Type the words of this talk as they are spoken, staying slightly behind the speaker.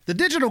The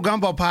Digital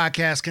Gumbo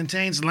Podcast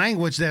contains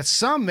language that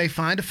some may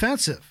find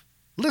offensive.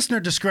 Listener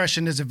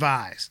discretion is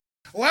advised.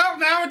 Well,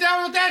 now we're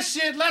done with that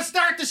shit. Let's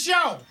start the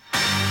show.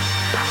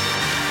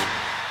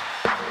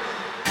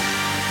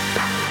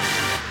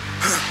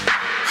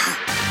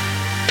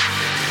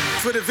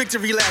 For the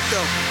victory lap,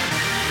 though.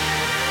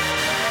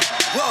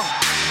 Whoa.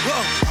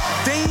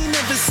 They ain't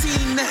never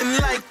seen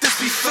nothing like this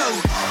before.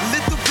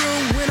 Lit the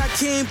room when I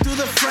came through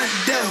the front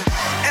door.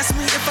 Ask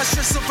me if I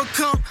should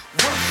overcome.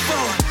 What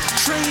for?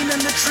 Train in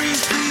the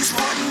trees, please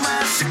pardon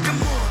my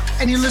sycamore.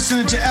 And you're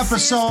listening to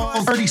episode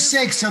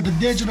 36 of the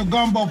Digital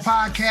Gumbo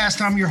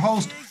Podcast. I'm your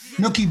host,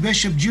 Nookie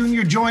Bishop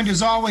Jr., joined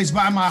as always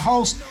by my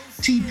host,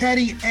 T.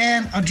 Petty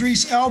and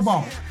Dris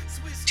Elbow.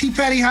 T.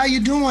 Petty, how you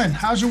doing?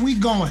 How's your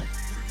week going?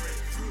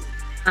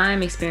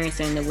 I'm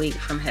experiencing the week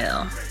from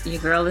hell.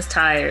 Your girl is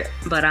tired,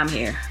 but I'm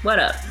here. What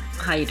up?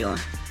 How you doing?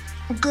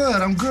 I'm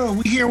good.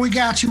 We here, we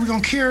got you. We're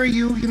going to carry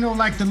you,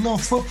 like the little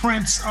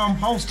footprints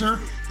poster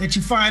that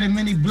you find in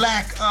many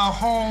black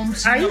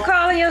homes. Are you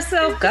calling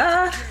yourself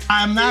God?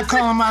 I'm not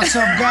calling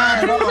myself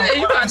God at all.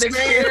 You about to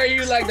carry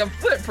you like the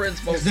footprints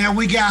poster. Then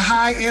we got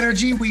high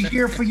energy. We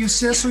here for you,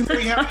 sis. We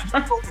have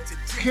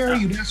to carry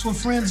you. That's what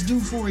friends do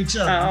for each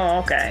other. Oh,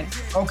 okay.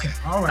 Okay,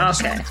 all right.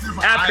 Okay,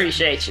 I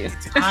appreciate you.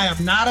 I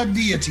am not a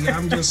deity.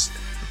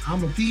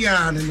 I'm a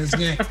peon in this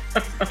game.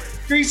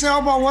 Dris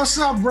Elbow, what's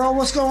up, bro?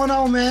 What's going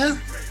on,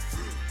 man?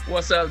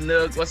 What's up,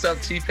 Nook? What's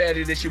up, T.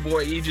 Petty? This your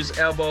boy Idris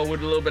Elbow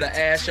with a little bit of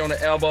ash on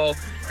the elbow.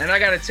 And I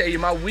got to tell you,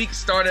 my week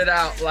started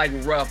out like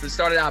rough. It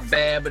started out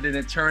bad, but then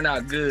it turned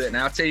out good. And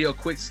I'll tell you a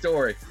quick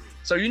story.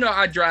 So,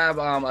 I drive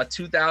a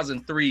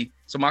 2003.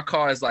 So my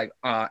car is like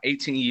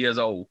 18 years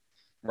old,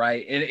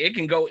 right? And it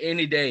can go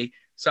any day.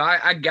 So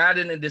I got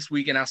in it this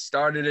week and I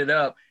started it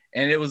up.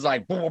 And it was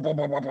like, and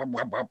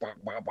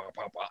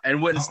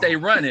wouldn't stay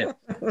running.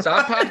 So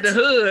I popped the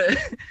hood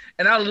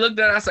and I looked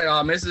at it. I said,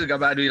 oh, man, this is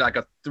about to be like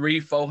a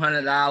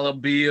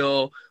 $300-$400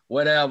 bill,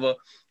 whatever.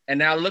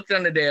 And I looked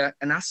under there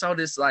and I saw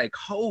this like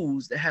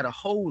hose that had a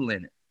hole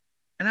in it.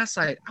 And I was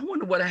like, I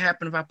wonder what would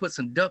happen if I put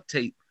some duct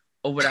tape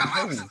over that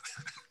hole.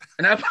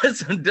 And I put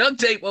some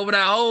duct tape over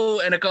that hole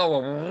and the car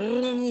went,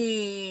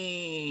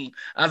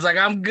 I was like,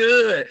 I'm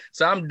good.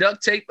 So I'm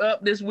duct taped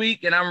up this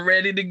week and I'm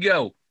ready to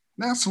go.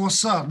 That's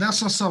what's up. A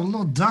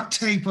little duct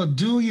tape will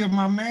do you,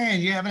 my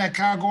man. You have that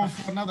car going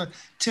for another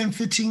 10,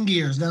 15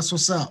 years. That's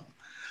what's up.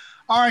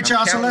 All right,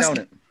 y'all.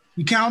 So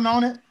you counting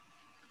on it?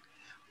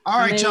 All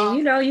right,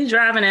 y'all. You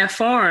driving that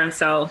foreign,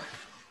 so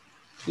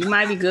you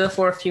might be good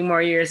for a few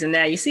more years than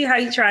that. You see how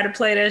you try to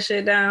play that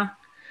shit down?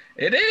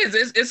 It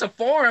is. It's a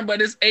foreign,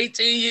 but it's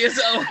 18 years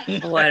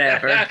old.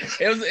 Whatever.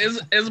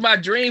 It was my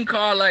dream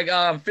car like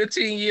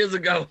 15 years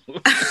ago.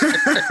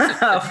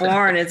 A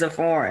foreign is a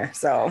foreign.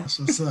 So that's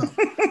what's up.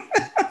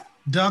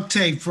 Duct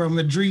tape from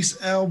Dris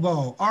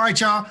Elbow. All right,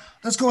 y'all.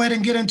 Let's go ahead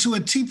and get into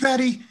it. T.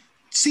 Petty,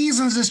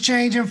 seasons is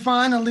changing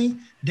finally.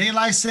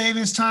 Daylight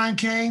savings time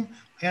came.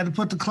 We had to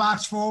put the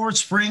clocks forward.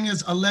 Spring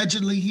is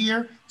allegedly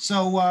here.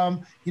 So,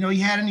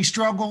 you had any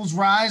struggles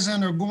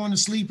rising or going to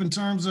sleep in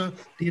terms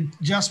of the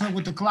adjustment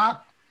with the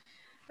clock?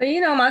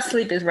 Well, my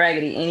sleep is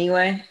raggedy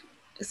anyway.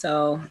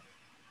 So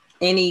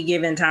any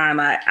given time,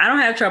 I don't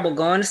have trouble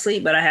going to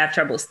sleep, but I have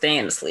trouble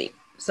staying asleep.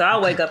 So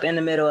I'll wake up in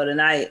the middle of the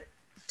night,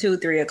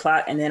 2-3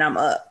 o'clock, and then I'm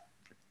up,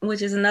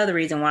 which is another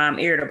reason why I'm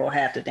irritable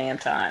half the damn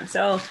time.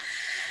 So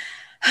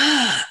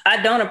I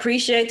don't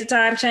appreciate the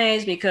time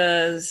change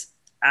because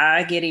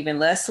I get even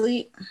less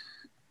sleep,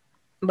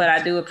 but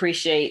I do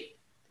appreciate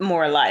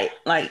more light.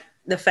 Like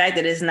the fact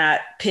that it's not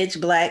pitch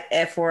black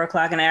at 4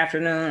 o'clock in the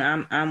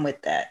afternoon, I'm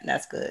with that.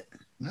 That's good.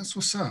 That's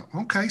what's up.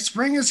 Okay.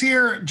 Spring is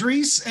here,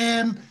 Dris,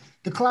 and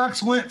the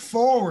clocks went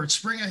forward,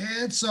 spring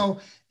ahead. So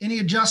any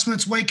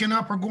adjustments waking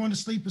up or going to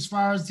sleep as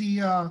far as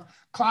the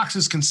clocks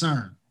is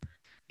concerned?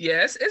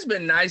 Yes, it's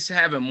been nice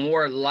having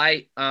more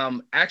light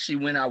actually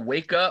when I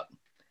wake up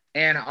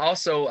and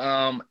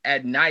also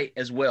at night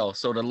as well.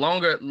 So the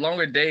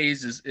longer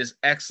days is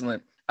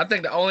excellent. I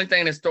think the only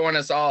thing that's throwing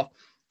us off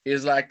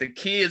is like the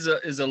kids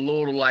is a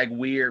little like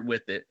weird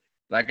with it.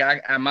 Like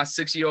my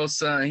 6-year-old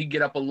son, he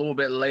get up a little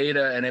bit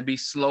later and it be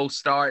slow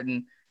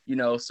starting,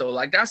 so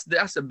like that's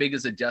the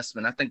biggest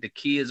adjustment. I think the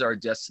kids are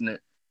adjusting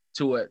it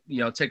to it,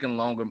 taking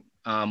longer,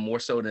 more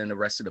so than the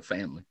rest of the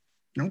family.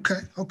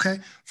 Okay.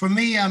 For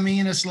me,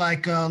 it's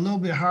like a little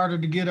bit harder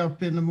to get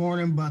up in the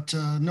morning, but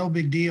no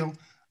big deal.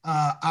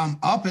 I'm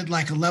up at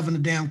like 11 the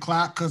damn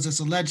clock because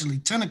it's allegedly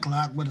 10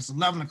 o'clock, but it's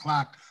 11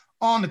 o'clock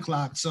on the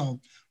clock. So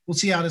we'll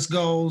see how this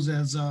goes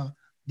as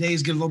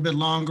days get a little bit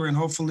longer, and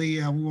hopefully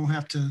we won't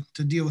have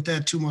to deal with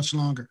that too much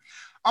longer.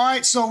 All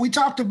right, so we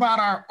talked about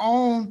our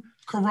own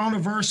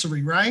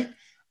Coronaversary, right,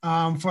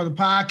 for the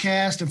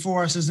podcast and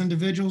for us as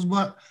individuals.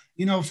 But,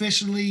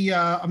 officially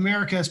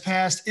America has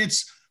passed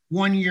its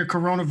 1 year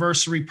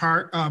Coronaversary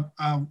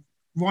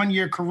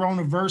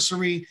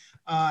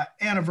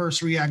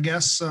anniversary, I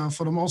guess,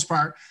 for the most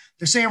part.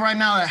 They're saying right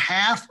now that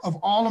half of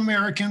all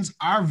Americans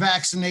are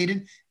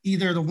vaccinated,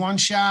 either the one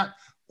shot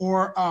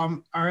or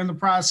are in the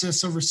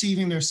process of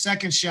receiving their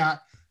second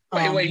shot.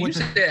 Wait, you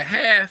said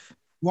half?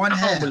 One I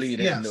half. don't believe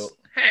that. Yes. No,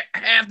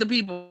 half the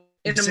people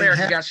in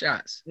America got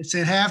shots. It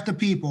said half the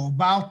people.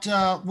 About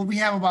we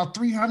have about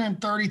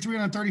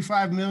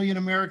 335 million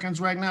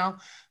Americans right now.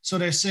 So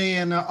they're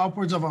saying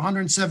upwards of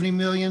 170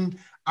 million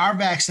are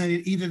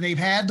vaccinated. Either they've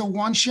had the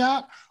one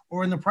shot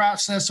or in the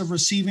process of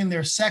receiving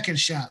their second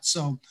shot.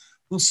 So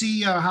we'll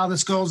see how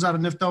this goes out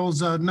and if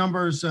those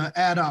numbers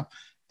add up.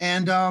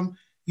 And,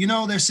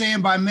 they're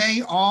saying by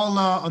May,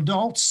 all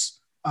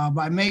adults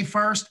by May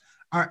 1st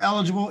are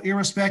eligible,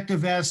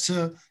 irrespective as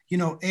to,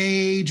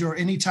 age or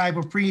any type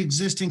of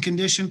pre-existing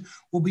condition,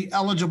 will be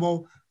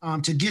eligible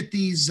to get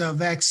these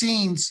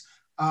vaccines,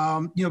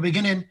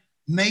 beginning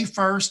May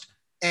 1st.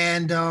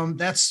 And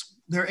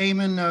they're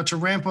aiming to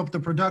ramp up the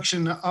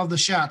production of the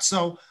shots.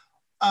 So,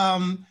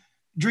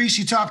 Dris,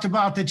 you talked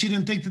about that you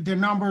didn't think that their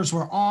numbers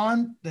were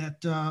on,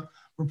 that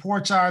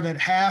reports are that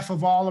half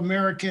of all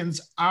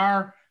Americans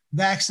are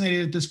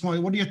vaccinated at this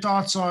point. What are your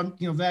thoughts on,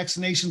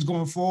 vaccinations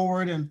going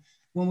forward and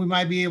when we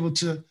might be able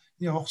to,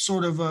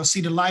 sort of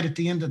see the light at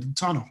the end of the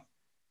tunnel?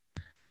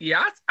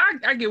 Yeah,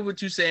 I get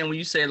what you're saying when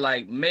you say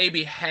like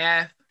maybe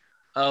half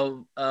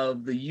of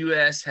the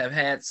U.S. have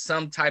had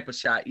some type of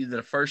shot, either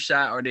the first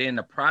shot or they're in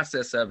the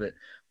process of it.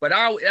 But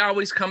I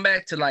always come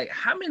back to like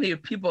how many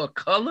people of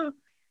color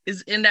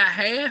is in that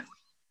half.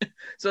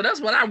 So that's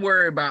what I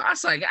worry about. I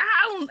was like,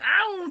 I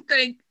don't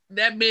think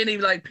that many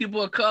like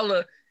people of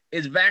color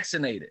is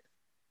vaccinated.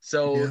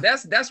 So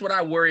that's what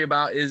I worry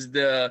about is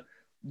the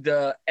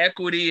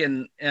equity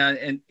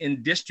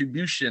and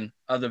distribution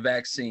of the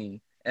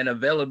vaccine and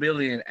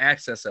availability and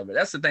access of it.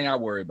 That's the thing I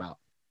worry about.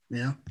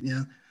 Yeah.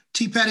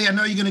 T. Petty, I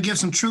know you're going to give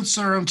some truth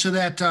serum to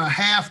that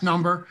half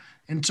number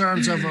in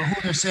terms of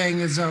who they're saying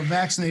is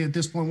vaccinated at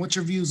this point. What's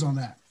your views on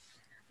that?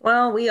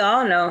 Well, we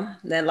all know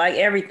that like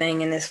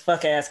everything in this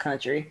fuck-ass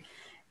country,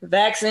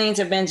 vaccines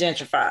have been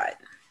gentrified.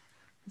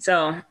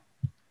 So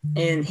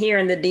here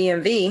in the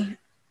DMV,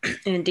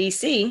 in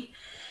DC,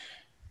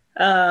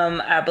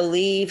 I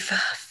believe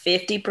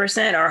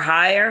 50% or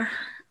higher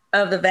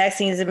of the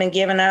vaccines have been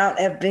given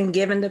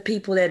to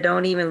people that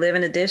don't even live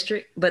in the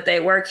district, but they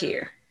work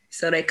here.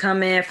 So they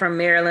come in from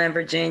Maryland,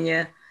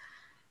 Virginia,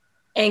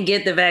 and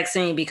get the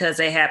vaccine because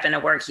they happen to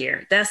work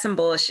here. That's some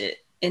bullshit.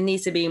 It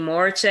needs to be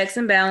more checks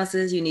and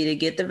balances. You need to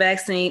get the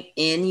vaccine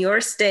in your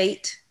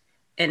state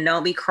and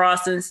don't be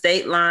crossing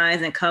state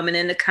lines and coming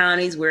into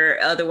counties where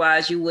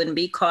otherwise you wouldn't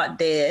be caught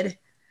dead,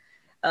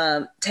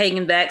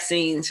 taking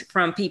vaccines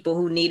from people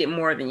who need it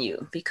more than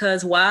you.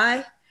 Because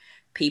why?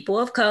 People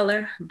of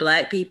color,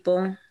 Black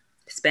people,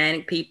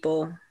 Hispanic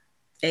people,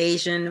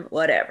 Asian,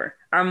 whatever,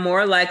 are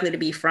more likely to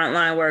be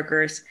frontline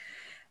workers,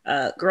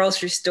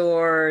 grocery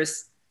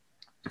stores,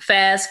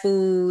 fast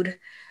food.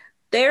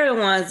 They're the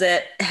ones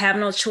that have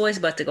no choice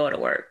but to go to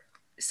work.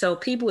 So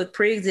people with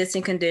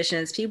pre-existing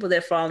conditions, people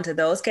that fall into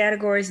those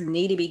categories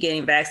need to be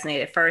getting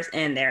vaccinated first,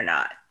 and they're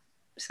not.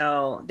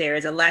 So there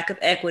is a lack of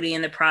equity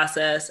in the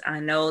process. I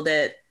know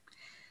that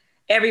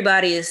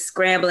everybody is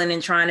scrambling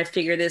and trying to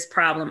figure this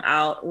problem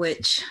out,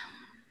 which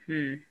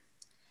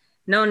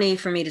no need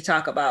for me to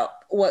talk about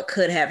what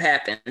could have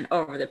happened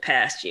over the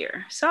past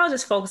year. So I'll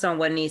just focus on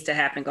what needs to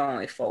happen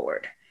going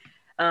forward.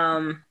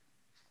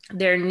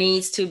 There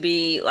needs to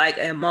be like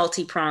a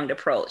multi-pronged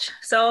approach.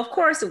 So of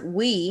course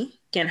we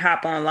can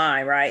hop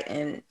online, right?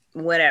 And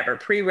whatever,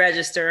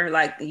 pre-register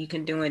like you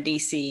can do in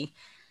DC.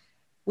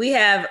 We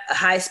have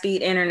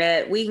high-speed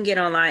internet. We can get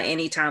online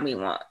anytime we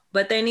want,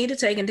 but they need to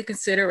take into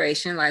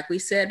consideration, like we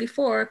said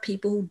before,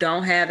 people who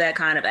don't have that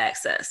kind of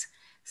access.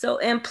 So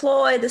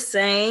employ the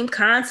same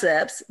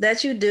concepts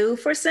that you do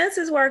for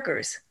census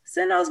workers.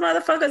 Send those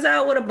motherfuckers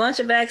out with a bunch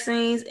of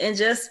vaccines and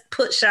just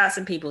put shots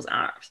in people's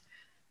arms.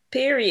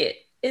 Period.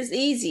 It's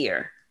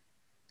easier.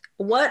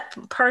 What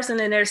person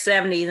in their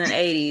 70s and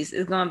 80s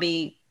is going to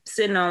be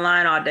sitting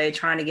online all day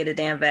trying to get a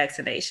damn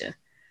vaccination?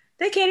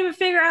 They can't even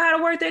figure out how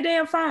to work their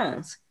damn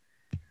phones.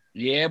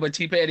 Yeah, but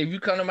T-Pat, if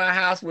you come to my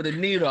house with a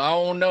needle, I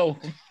don't know.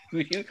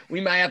 We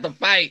might have to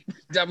fight.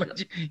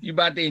 You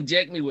about to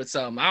inject me with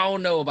something. I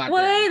don't know about that.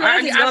 Well, ain't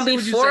like it's going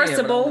to be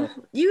forcible.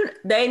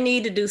 They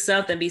need to do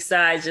something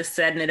besides just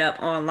setting it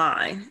up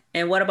online.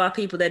 And what about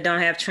people that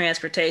don't have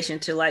transportation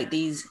to like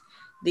these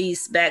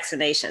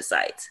vaccination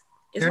sites?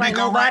 It's there like they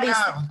go nobody's.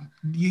 Right now.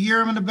 You hear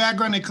them in the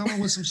background. They coming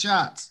with some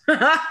shots.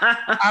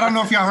 I don't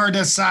know if y'all heard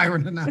that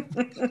siren or not.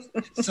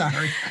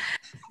 Sorry.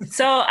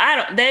 So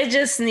they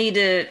just need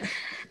to.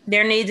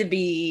 There need to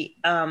be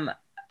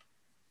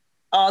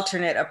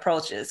alternate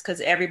approaches because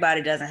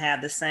everybody doesn't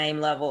have the same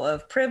level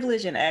of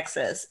privilege and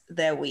access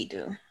that we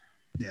do.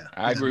 Yeah,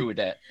 I agree with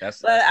that.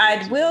 But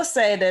I will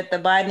say that the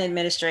Biden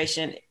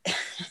administration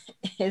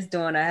is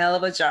doing a hell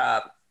of a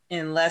job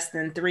in less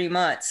than 3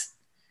 months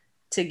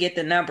to get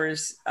the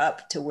numbers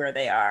up to where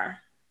they are.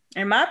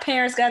 And my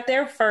parents got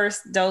their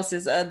first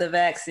doses of the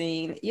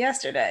vaccine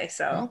yesterday.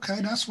 So okay,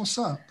 that's what's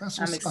up.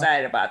 I'm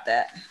excited about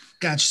that.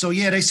 Gotcha. So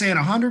yeah, they saying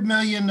 100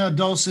 million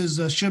doses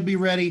should be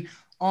ready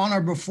on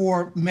or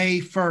before May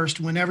 1st,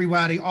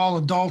 when all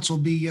adults will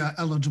be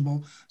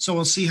eligible. So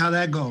we'll see how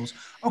that goes.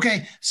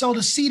 Okay, so the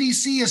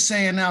CDC is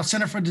saying now,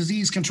 Center for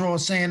Disease Control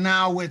is saying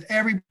now, with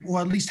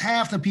at least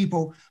half the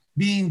people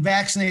being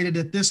vaccinated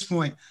at this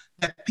point,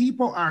 that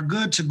people are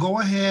good to go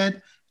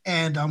ahead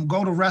and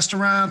go to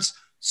restaurants,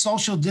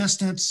 social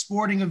distance,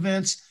 sporting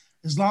events,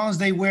 as long as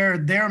they wear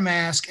their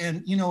mask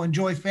and,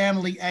 enjoy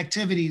family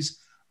activities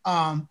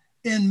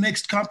in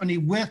mixed company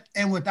with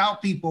and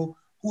without people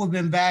who have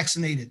been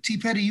vaccinated. T.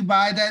 Petty, you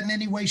buy that in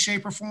any way,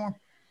 shape, or form?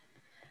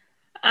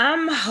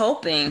 I'm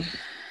hoping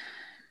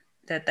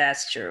that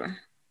that's true.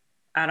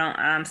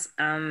 I'm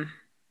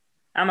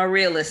a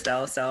realist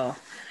though, so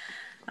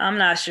I'm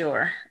not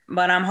sure,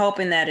 but I'm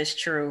hoping that is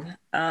true.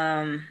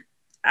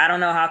 I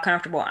don't know how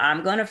comfortable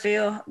I'm going to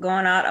feel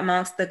going out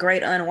amongst the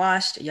great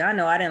unwashed. Y'all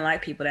know I didn't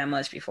like people that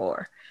much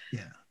before.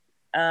 Yeah.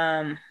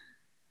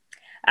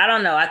 I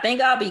don't know. I think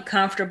I'll be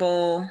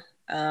comfortable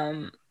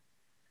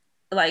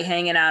like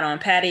hanging out on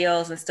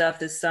patios and stuff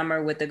this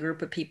summer with a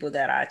group of people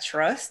that I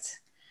trust.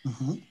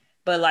 Mm-hmm.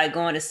 But like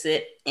going to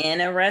sit in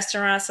a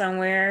restaurant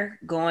somewhere,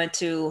 going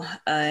to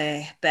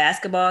a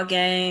basketball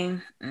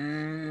game, I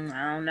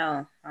don't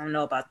know. I don't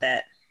know about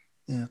that.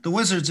 Yeah, the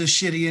Wizards is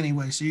shitty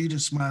anyway, so you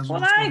just might as well.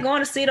 Well, I ain't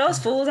going to see those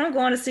fools. I'm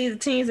going to see the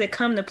teams that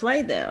come to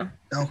play them.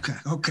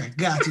 Okay,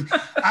 got you.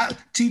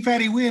 T.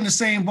 Petty, we in the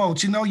same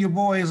boat. Your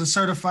boy is a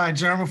certified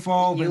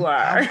germaphobe. You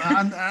are.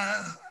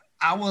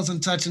 I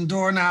wasn't touching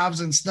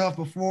doorknobs and stuff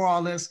before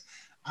all this.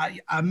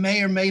 I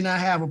may or may not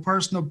have a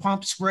personal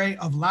pump spray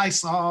of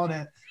Lysol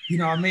that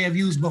I may have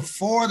used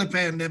before the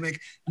pandemic.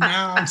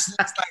 Now it's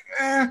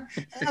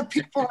like,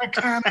 people are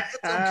kind of,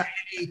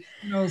 it's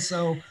okay,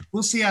 so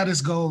we'll see how this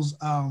goes.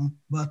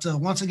 But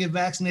once I get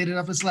vaccinated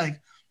up, it's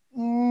like,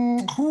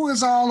 who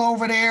is all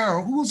over there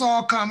or who's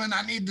all coming?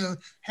 I need to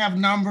have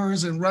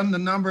numbers and run the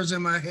numbers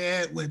in my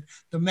head with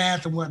the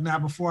math and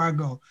whatnot before I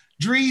go.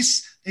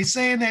 Dris, they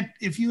saying that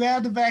if you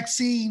have the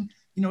vaccine,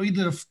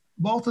 either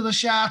both of the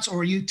shots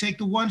or you take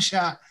the one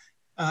shot,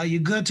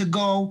 you're good to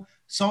go.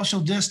 Social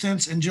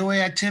distance,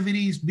 enjoy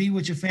activities, be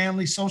with your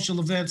family, social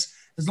events,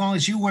 as long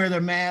as you wear their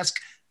mask,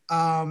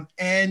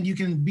 and you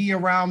can be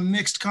around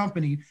mixed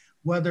company,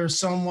 whether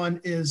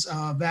someone is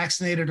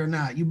vaccinated or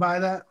not. You buy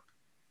that?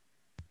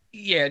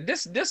 Yeah,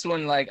 this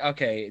one, like,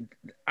 okay,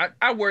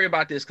 I worry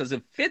about this because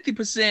if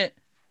 50%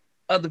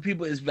 of the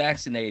people is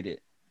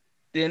vaccinated,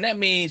 then that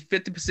means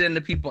 50% of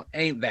the people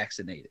ain't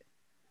vaccinated,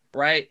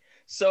 right?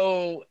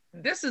 So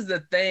this is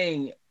the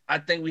thing I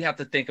think we have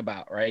to think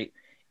about, right?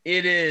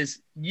 It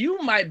is,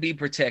 you might be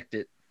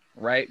protected,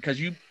 right? Because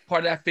you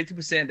part of that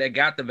 50% that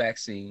got the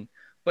vaccine,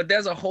 but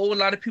there's a whole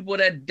lot of people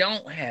that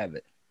don't have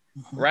it,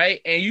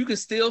 right? And you can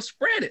still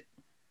spread it.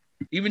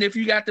 Even if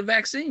you got the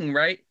vaccine,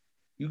 right?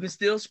 You can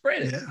still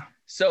spread it. Yeah.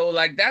 So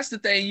like, that's the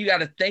thing you got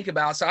to think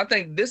about. So I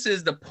think this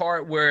is the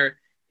part where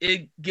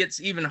it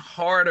gets even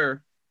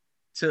harder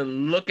to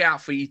look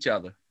out for each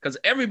other because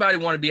everybody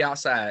want to be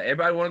outside.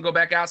 Everybody want to go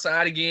back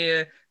outside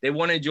again. They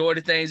want to enjoy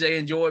the things they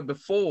enjoyed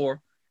before,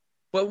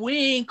 but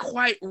we ain't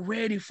quite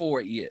ready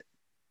for it yet.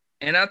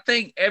 And I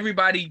think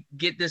everybody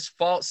get this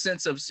false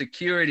sense of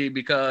security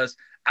because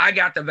I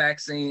got the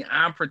vaccine,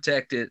 I'm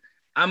protected,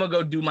 I'm gonna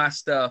go do my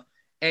stuff.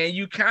 And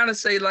you kind of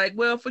say like,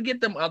 well, forget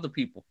them other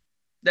people.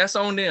 That's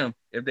on them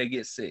if they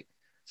get sick.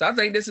 So I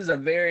think this is a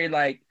very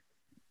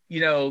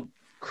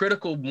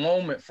critical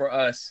moment for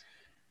us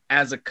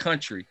as a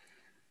country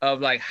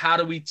of like, how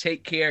do we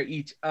take care of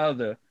each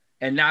other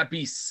and not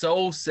be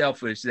so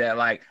selfish that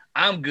like,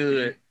 I'm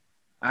good,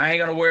 I ain't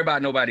gonna worry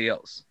about nobody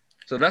else.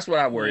 So that's what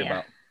I worry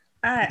about.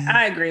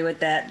 I agree with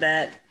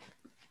that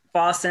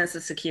false sense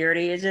of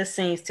security. It just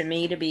seems to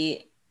me to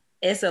be,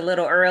 it's a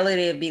little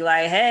early to be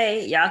like,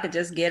 hey, y'all could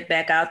just get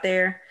back out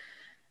there.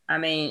 I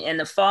mean, in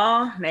the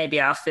fall,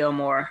 maybe I'll feel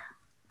more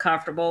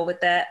comfortable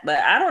with that, but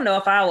I don't know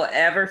if I will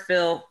ever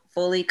feel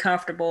fully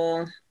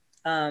comfortable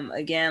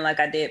again, like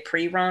I did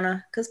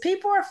pre-Rona, because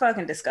people are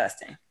fucking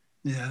disgusting.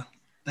 Yeah,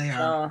 they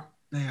are.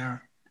 They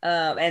are.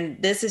 And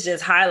this has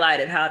just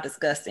highlighted how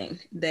disgusting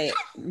they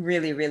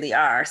really, really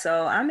are.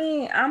 So, I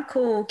mean, I'm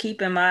cool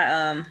keeping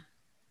my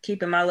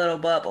little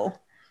bubble.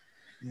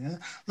 Yeah,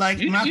 like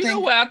you know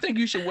what? I think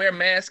you should wear a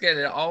mask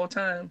at all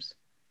times.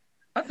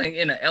 I think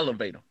in an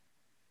elevator.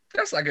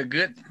 That's like a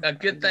good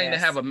thing to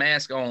have a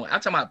mask on. I'm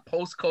talking about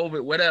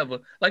post-COVID, whatever.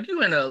 Like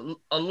you in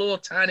a little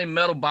tiny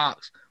metal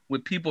box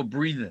with people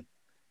breathing.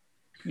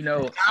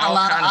 Not a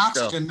lot of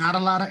oxygen, not a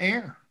lot of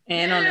air.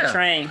 And on the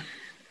train.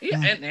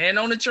 Yeah, and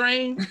on the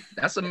train.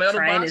 That's a metal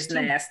train box is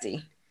too.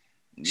 Nasty.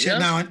 Shit,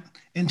 now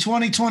in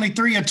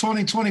 2023 or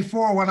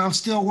 2024, when I'm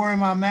still wearing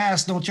my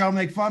mask, don't y'all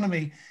make fun of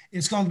me.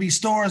 It's going to be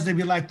stores, they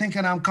be like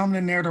thinking I'm coming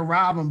in there to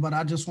rob them, but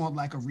I just want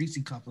like a Reese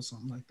cup or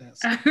something like that.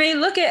 So. I mean,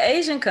 look at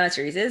Asian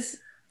countries.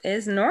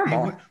 It's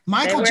normal.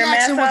 Michael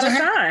Jackson was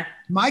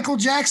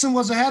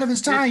ahead of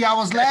his time. Y'all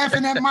was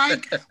laughing at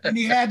Mike when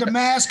he had the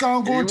mask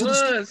on going to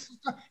the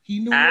store. He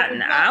knew.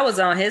 I was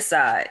on his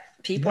side.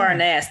 People are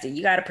nasty.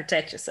 You got to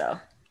protect yourself.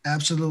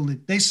 Absolutely.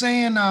 They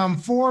saying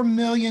 4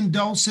 million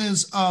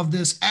doses of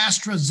this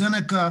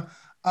AstraZeneca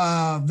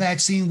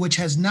vaccine, which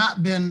has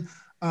not been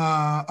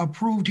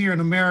approved here in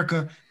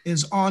America,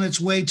 is on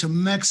its way to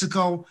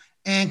Mexico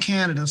and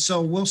Canada.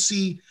 So we'll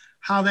see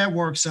how that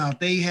works out.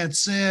 They had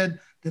said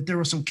that there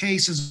were some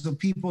cases of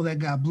people that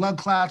got blood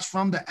clots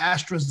from the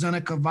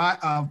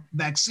AstraZeneca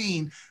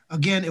vaccine.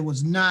 Again, it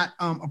was not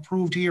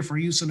approved here for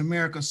use in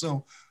America.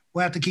 So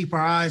we'll have to keep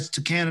our eyes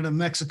to Canada,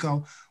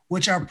 Mexico,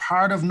 which are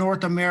part of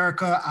North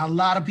America. A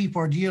lot of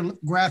people are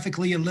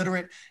geographically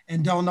illiterate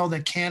and don't know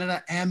that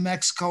Canada and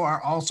Mexico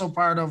are also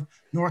part of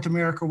North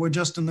America. We're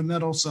just in the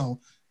middle. So,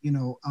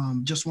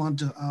 just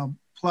wanted to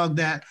plug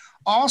that.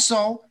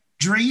 Also,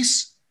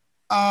 Dris,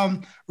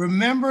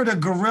 remember the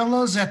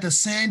gorillas at the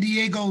San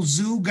Diego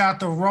Zoo got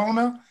the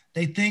Rona?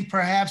 They think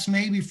perhaps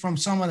maybe from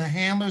some of the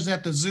handlers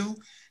at the zoo.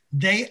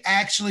 They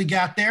actually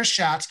got their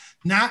shots,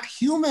 not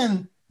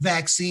human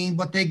vaccine,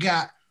 but they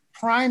got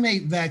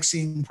primate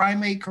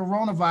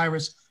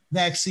coronavirus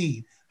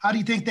vaccine. How do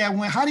you think that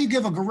went? How do you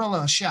give a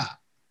gorilla a shot?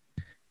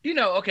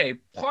 Okay,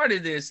 part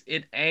of this,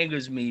 it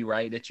angers me,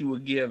 right, that you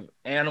would give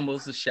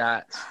animals a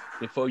shot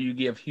before you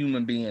give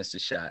human beings a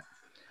shot.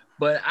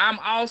 But I'm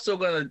also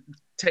going to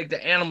take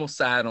the animal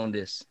side on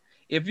this.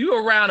 If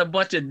you're around a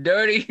bunch of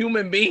dirty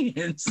human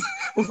beings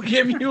who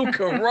give you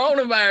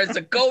coronavirus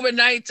or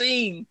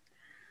COVID-19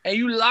 and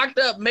you locked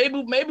up,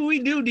 maybe we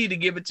do need to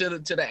give it to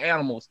the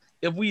animals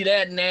if we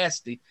that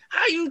nasty.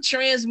 How you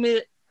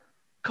transmit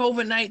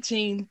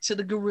COVID-19 to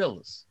the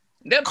gorillas?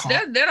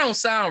 That don't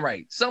sound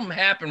right. Something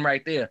happened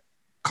right there.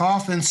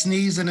 Coughing,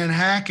 sneezing, and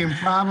hacking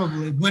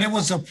probably. But it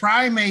was a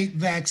primate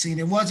vaccine.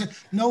 It wasn't,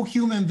 no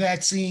human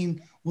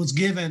vaccine was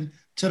given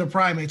to the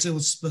primates. It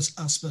was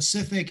a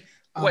specific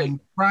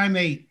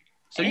primate.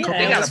 So they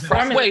got a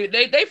primate.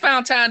 They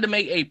found time to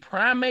make a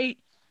primate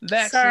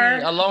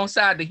vaccine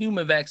alongside the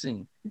human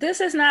vaccine. This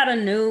is not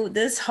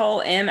this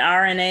whole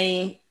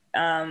mRNA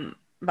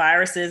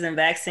viruses and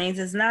vaccines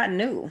is not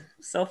new.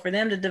 So for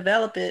them to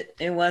develop it,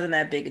 it wasn't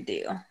that big a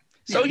deal.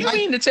 So you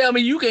mean to tell me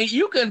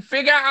you can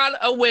figure out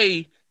a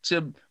way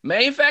to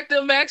manufacture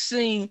a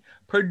vaccine,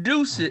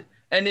 produce it,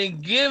 and then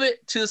give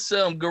it to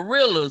some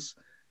gorillas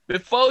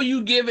before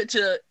you give it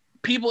to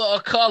people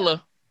of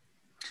color,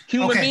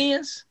 human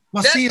beings?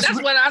 Well,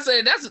 that's what I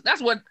say.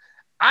 That's what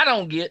I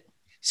don't get.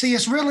 See,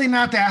 it's really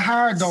not that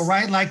hard though,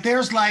 right? Like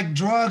there's like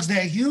drugs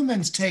that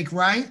humans take,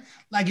 right?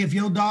 Like if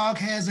your dog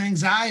has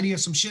anxiety or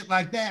some shit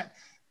like that,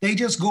 they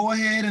just go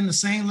ahead in the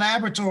same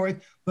laboratory,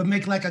 but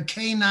make like a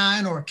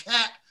canine or a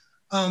cat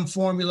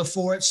formula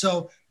for it.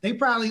 So they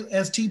probably,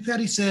 as T.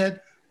 Petty said,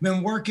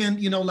 been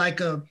working, like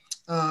a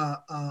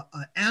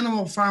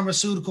animal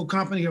pharmaceutical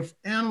company or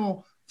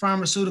animal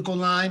pharmaceutical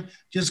line.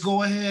 Just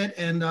go ahead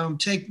and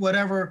take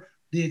whatever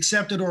the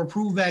accepted or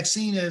approved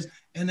vaccine is,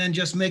 and then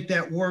just make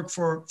that work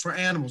for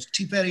animals.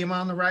 T. Petty, am I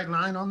on the right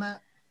line on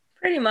that?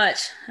 Pretty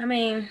much. I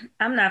mean,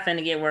 I'm not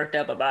finna get worked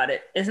up about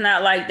it. It's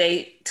not like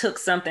they took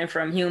something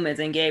from humans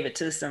and gave it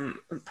to some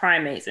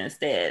primates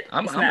instead.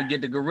 I'm gonna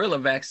get the gorilla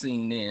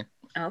vaccine then.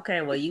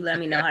 Okay, well, you let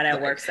me know how that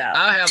works out.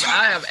 I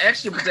have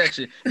extra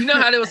protection. You know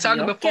how they was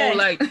talking before,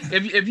 like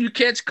if you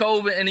catch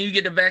COVID and then you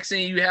get the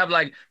vaccine, you have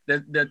like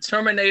the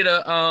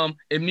Terminator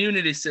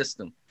immunity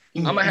system.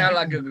 I'm gonna have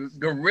like a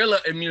gorilla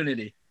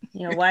immunity.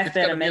 Your wife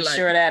better make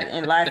sure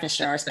that life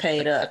insurance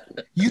paid up.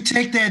 You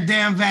take that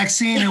damn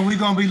vaccine and we're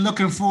going to be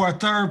looking for a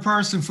third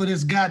person for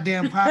this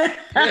goddamn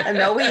podcast.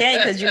 No, we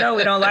ain't, because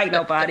we don't like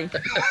nobody.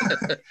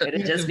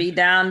 It'll just be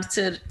down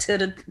to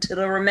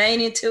the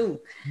remaining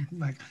two.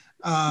 Like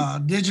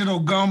Digital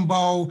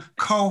Gumbo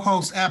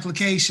co-host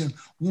application.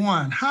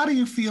 1, how do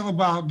you feel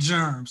about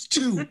germs?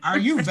 2, are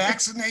you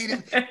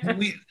vaccinated?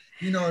 If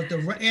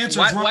the answer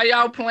is why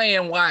y'all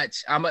playing?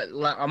 Watch, I'm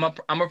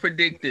a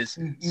predict this.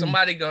 Mm-hmm.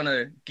 Somebody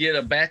gonna get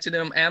a batch of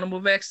them animal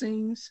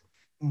vaccines.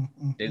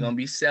 Mm-hmm. They're gonna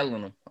be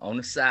selling them on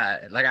the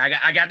side. Like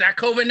I got that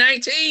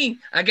COVID-19.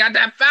 I got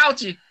that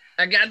Fauci.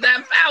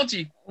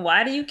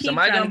 Why do you keep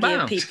trying to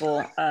give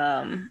people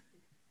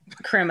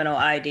criminal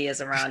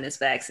ideas around this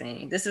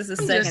vaccine? This is the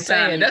second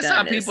time. That's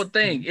how people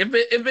think. If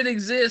it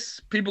exists,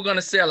 people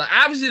gonna sell it.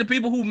 Obviously, the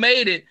people who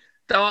made it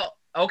thought,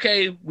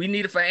 okay, we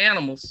need it for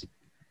animals.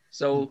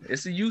 So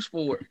it's a use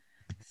for it.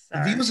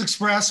 The views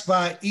expressed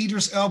by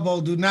Idris Elbow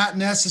do not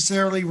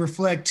necessarily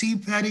reflect T.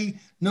 Petty,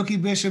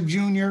 Nookie Bishop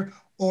Jr.,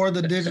 or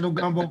the Digital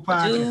Gumbo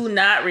Podcast. Do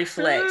not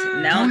reflect.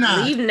 Now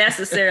leave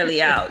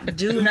necessarily out.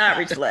 Do not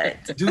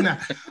reflect. Do not.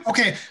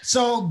 Okay,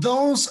 so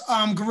those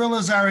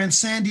gorillas are in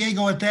San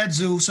Diego at that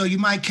zoo. So you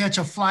might catch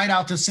a flight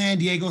out to San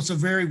Diego. It's a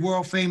very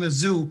world famous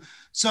zoo.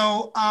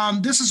 So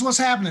this is what's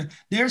happening.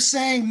 They're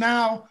saying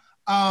now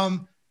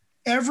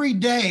every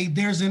day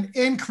there's an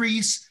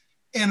increase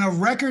in a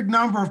record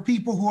number of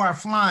people who are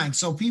flying.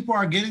 So people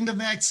are getting the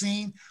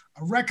vaccine,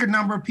 a record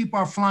number of people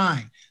are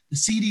flying. The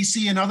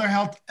CDC and other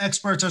health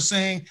experts are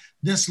saying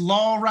this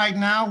lull right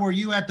now where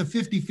you at the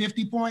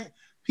 50-50 point,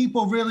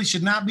 people really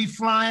should not be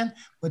flying,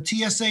 but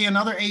TSA and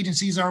other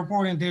agencies are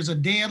reporting there's a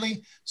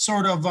daily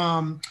sort of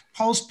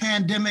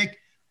post-pandemic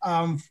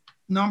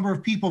number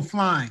of people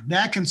flying.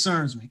 That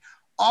concerns me.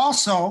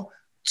 Also,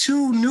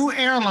 two new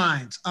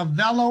airlines,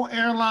 Avelo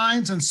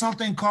Airlines and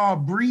something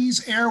called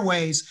Breeze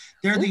Airways.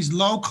 They're these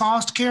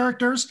low-cost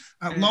carriers.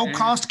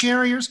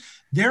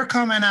 They're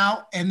coming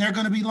out and they're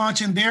going to be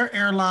launching their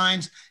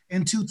airlines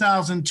in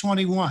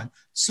 2021.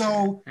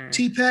 So,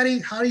 T. Petty,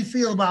 how do you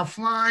feel about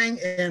flying?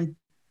 And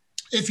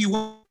if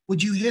you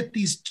would you hit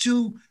these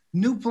two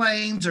new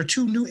planes or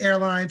two new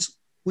airlines?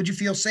 Would you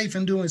feel safe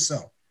in doing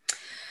so?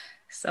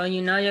 So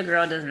your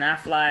girl does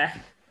not fly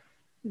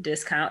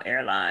discount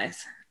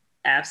airlines.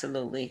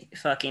 Absolutely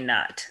fucking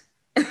not.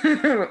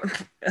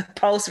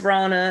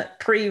 Post-Rona,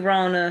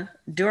 pre-Rona,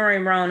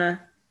 during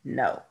Rona,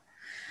 no.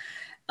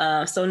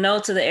 So no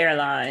to the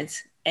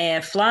airlines.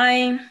 And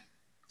flying,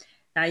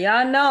 now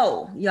y'all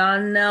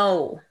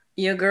know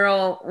your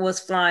girl was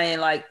flying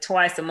like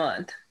twice a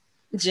month,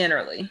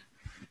 generally.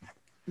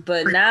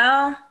 But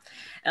now,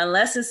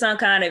 unless it's some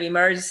kind of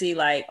emergency,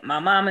 like my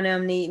mom and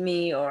them need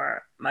me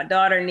or my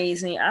daughter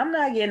needs me, I'm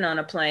not getting on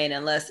a plane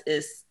unless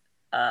it's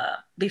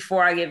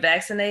before I get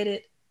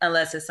vaccinated,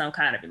 unless it's some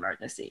kind of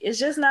emergency. It's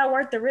just not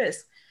worth the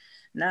risk.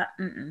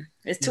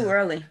 It's too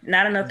early.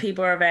 Not enough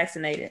people are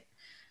vaccinated.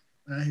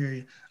 I hear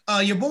you.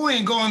 Your boy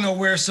ain't going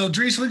nowhere. So,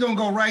 Dris, we're going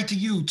to go right to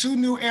you. Two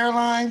new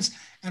airlines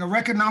and a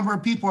record number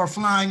of people are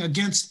flying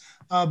against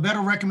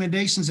better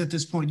recommendations at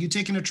this point. You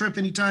taking a trip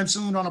anytime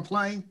soon on a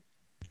plane?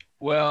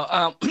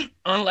 Well,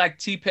 unlike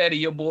T. Petty,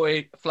 your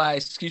boy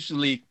flies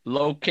exclusively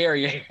low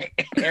carrier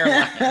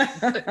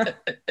airlines.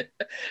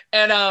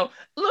 And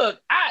look,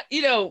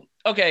 I'm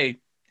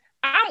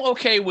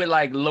okay with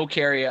like low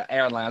carrier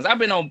airlines. I've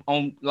been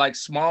on like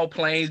small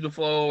planes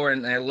before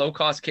and low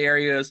cost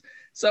carriers.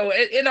 So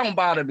it don't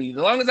bother me. As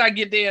long as I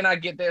get there and I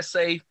get there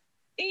safe,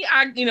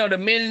 the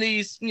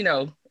amenities,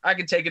 I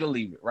can take it or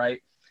leave it,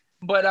 right?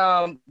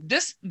 But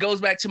this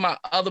goes back to my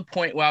other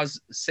point where I was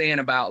saying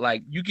about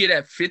like you get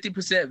at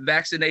 50%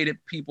 vaccinated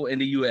people in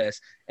the US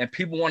and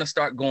people want to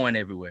start going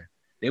everywhere.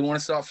 They want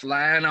to start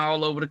flying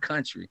all over the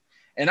country.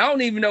 And I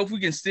don't even know if we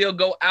can still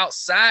go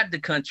outside the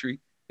country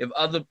if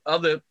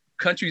other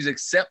countries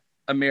accept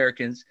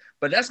Americans.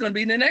 But that's going to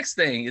be the next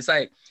thing. It's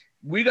like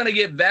we're going to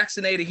get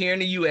vaccinated here in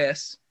the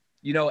US.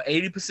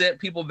 80%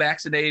 people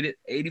vaccinated,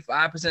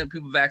 85%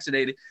 people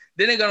vaccinated.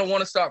 Then they're going to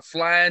want to start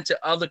flying to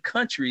other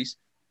countries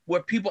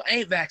where people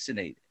ain't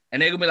vaccinated.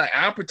 And they're going to be like,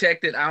 I'm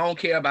protected. I don't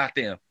care about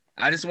them.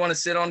 I just want to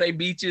sit on their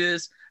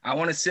beaches. I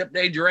want to sip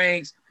their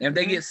drinks. And if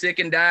they get sick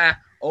and die,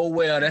 oh,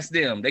 well, that's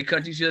them. Their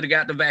country should have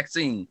got the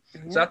vaccine.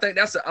 Mm-hmm. So I think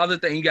that's the other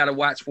thing you got to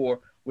watch for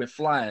with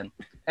flying.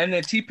 And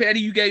then T. Petty,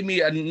 you gave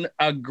me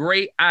a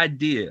great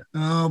idea.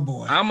 Oh,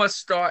 boy. I'm going to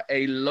start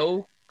a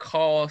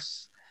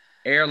low-cost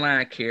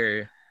airline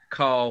carrier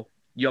called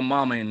Your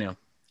Mama and Them.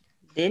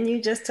 Didn't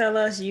you just tell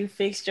us you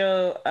fixed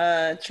your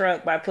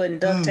truck by putting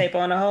duct tape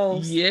on the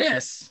hose?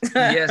 Yes.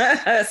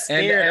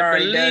 Spirit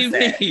already does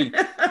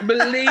that.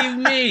 Believe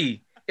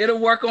me, it'll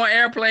work on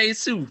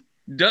airplanes too.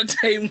 Duct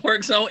tape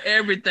works on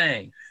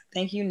everything. I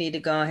think you need to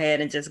go ahead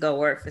and just go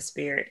work for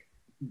Spirit.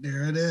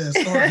 There it is.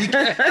 Or he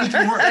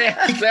can work.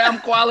 Say I'm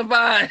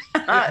qualified.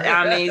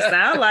 I mean,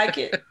 sound like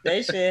it.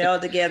 They should have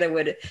held together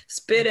with a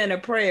spit and a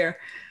prayer.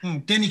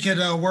 Then he could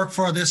work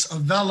for this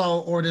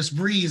Avelo or this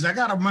Breeze. I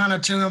got to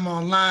monitor them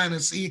online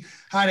and see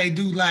how they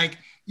do. Like,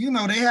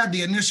 they have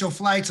the initial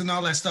flights and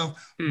all that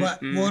stuff. But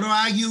what do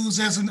I use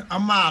as a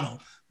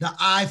model? The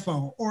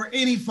iPhone or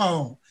any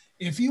phone.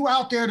 If you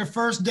out there the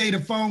first day the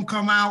phone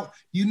come out,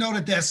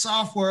 that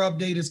software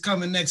update is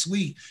coming next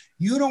week.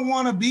 You don't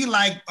want to be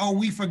like, oh,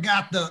 we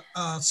forgot the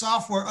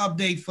software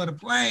update for the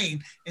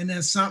plane, and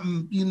then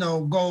something,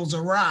 goes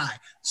awry.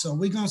 So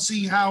we're going to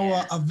see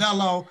how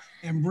Avelo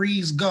and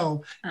Breeze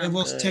go, and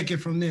we'll take it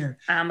from there.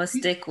 I'm going to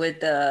stick with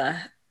the,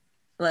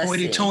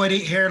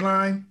 hoity-toity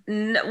airline?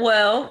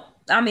 Well,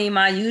 I mean,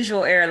 my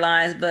usual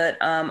airlines, but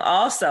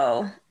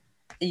also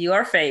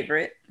your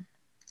favorite,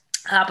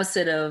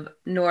 opposite of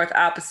north,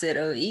 opposite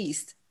of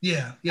east.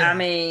 Yeah. I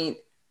mean,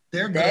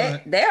 they're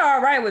good. They're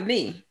all right with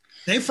me.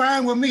 They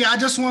fine with me. I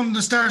just want them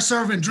to start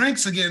serving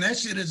drinks again. That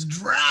shit is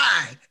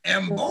dry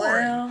and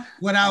boring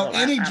without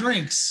any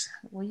drinks.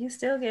 Well, you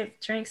still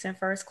get drinks in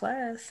first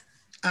class.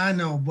 I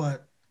know,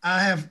 but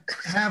I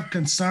have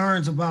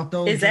concerns about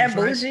those. Is that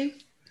bougie?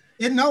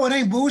 Right? No, it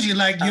ain't bougie.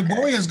 Like your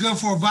boy is good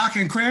for a vodka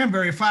and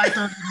cranberry 5:30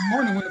 in the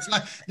morning when it's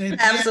like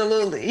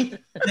absolutely.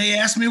 They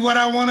ask me what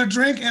I want to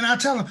drink, and I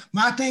tell them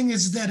my thing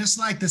is that it's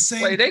like the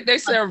same. Wait, they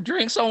serve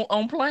drinks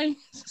on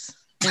planes?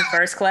 In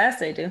first class,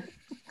 they do.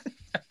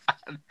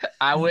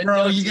 I wouldn't.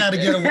 Bro, you got to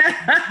get away.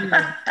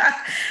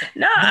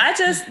 No,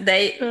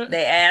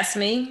 they asked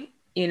me,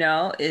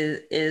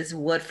 is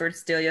Woodford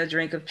still your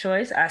drink of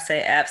choice? I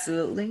say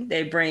absolutely.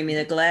 They bring me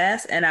the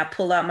glass and I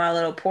pull out my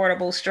little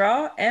portable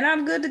straw and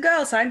I'm good to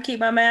go. So I can keep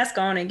my mask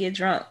on and get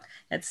drunk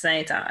at the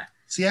same time.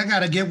 See, I got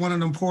to get one of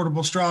them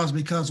portable straws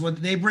because when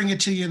they bring it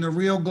to you in the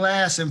real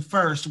glass and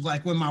first,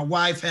 like when my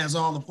wife who has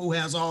all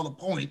the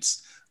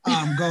points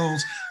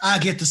goes, I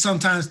get to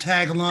sometimes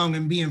tag along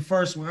and be in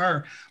first with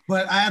her.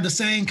 But I have the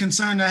same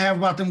concern I have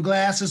about them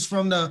glasses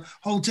from the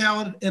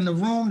hotel in the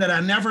room that I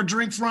never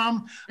drink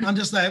from. I'm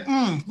just like,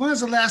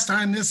 when's the last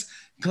time this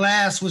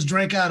glass was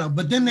drank out of,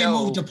 but then they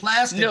moved to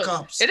plastic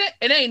cups.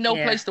 It ain't no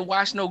place to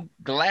wash no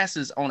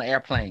glasses on an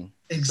airplane.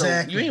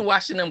 Exactly. So you ain't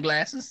washing them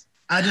glasses.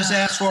 I just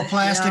asked for a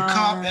plastic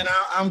cup, and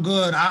I'm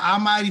good. I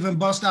might even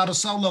bust out a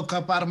Solo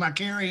cup out of my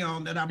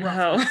carry-on that I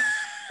brought.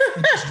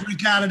 And just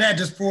drink out of that,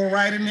 just pour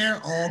right in there,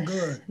 all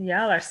good.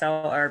 Y'all are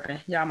so urban.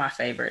 Y'all my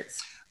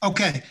favorites.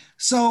 Okay,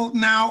 so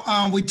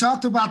now we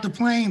talked about the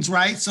planes,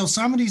 right? So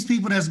some of these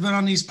people that's been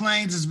on these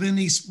planes has been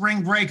these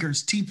spring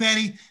breakers. T.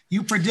 Petty,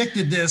 you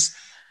predicted this.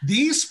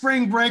 These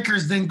spring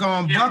breakers then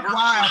gone buck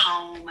wild.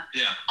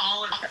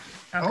 All of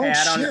okay,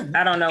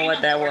 I don't know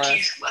what that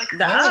was.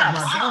 The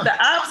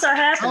ops are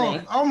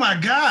happening. Oh my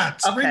God,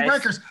 spring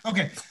breakers.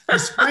 Okay, the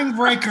spring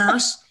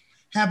breakers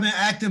have been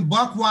acting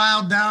buck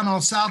wild down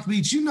on South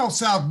Beach. You know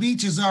South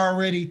Beach is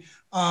already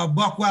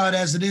buck wild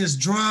as it is.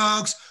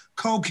 Drugs,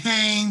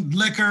 cocaine,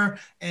 liquor,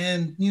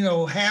 and,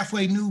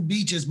 halfway new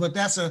beaches. But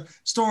that's a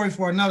story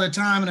for another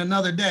time and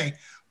another day.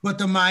 But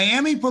the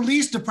Miami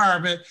Police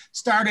Department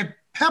started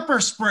pepper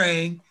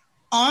spraying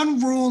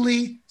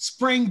unruly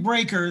spring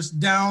breakers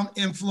down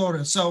in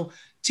Florida. So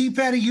T.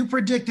 Petty, you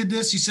predicted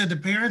this. You said the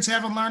parents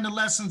haven't learned the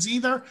lessons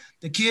either.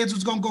 The kids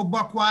was going to go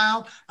buck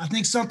wild. I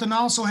think something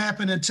also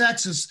happened in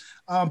Texas,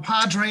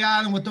 Padre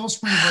Island with those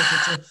spring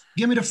breakers. So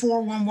give me the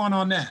 411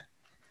 on that.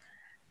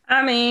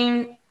 I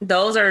mean,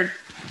 those are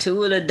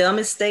two of the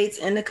dumbest states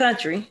in the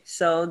country.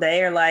 So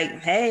they are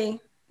like, hey,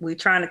 we're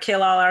trying to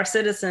kill all our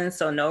citizens.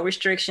 So no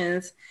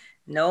restrictions,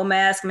 no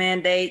mask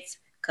mandates.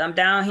 Come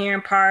down here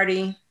and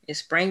party. It's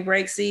spring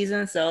break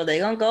season. So they're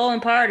going to go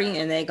and party,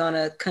 and they're going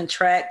to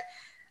contract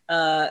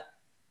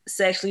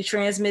sexually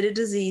transmitted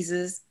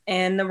diseases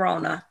and the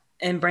Rona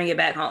and bring it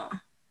back home,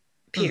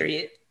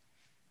 period.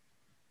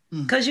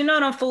 Because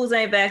them fools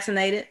ain't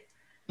vaccinated.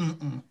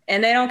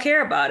 And they don't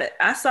care about it.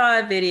 I saw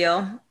a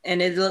video,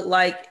 and it looked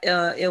like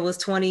it was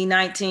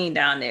 2019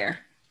 down there.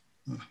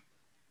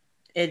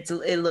 It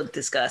looked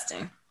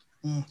disgusting.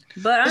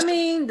 But I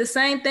mean, the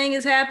same thing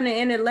is happening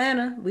in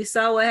Atlanta. We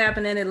saw what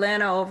happened in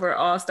Atlanta over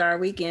All-Star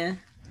Weekend.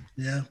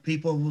 Yeah,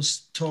 people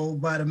was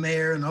told by the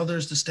mayor and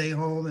others to stay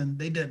home, and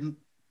they didn't.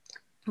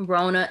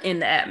 Rona in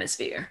the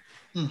atmosphere.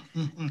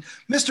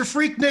 Mr.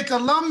 Freaknik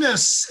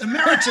alumnus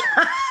emeritus.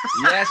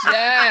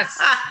 Yes.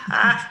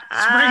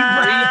 Spring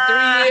break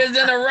 3 years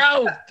in a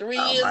row. 3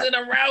 years in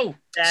a row.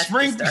 That's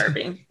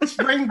disturbing.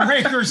 Spring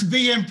breakers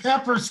being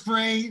pepper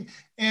sprayed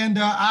and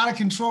out of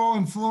control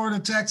in Florida,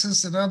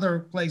 Texas, and other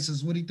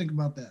places. What do you think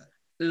about that?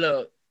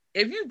 Look,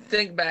 if you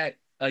think back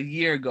a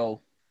year ago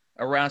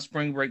around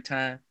spring break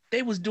time,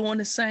 they was doing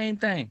the same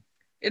thing.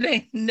 It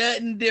ain't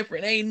nothing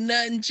different. Ain't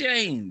nothing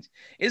changed.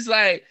 It's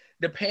like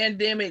the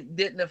pandemic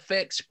didn't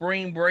affect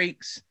spring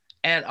breaks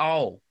at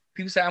all.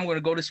 People say, I'm going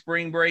to go to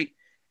spring break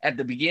at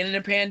the beginning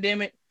of the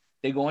pandemic.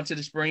 They go into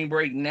the spring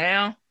break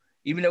now.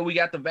 Even though we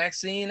got the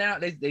vaccine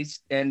out, they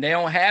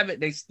don't have it,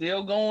 they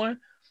still going.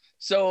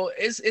 So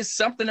it's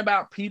something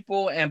about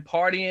people and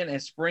partying and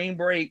spring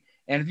break.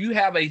 And if you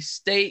have a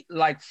state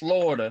like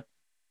Florida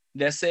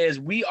that says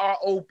we are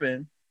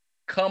open,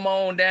 come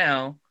on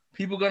down,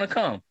 people are going to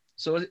come.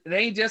 So it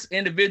ain't just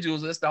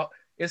individuals. It's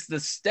the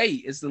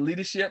state. It's the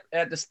leadership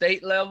at the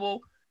state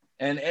level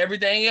and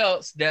everything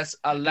else that's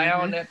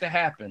allowing that to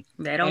happen.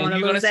 They don't want to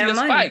lose that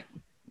money. Spike.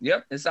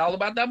 Yep, it's all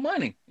about that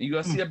money. You're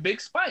going to see a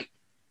big spike.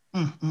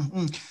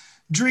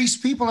 Dris,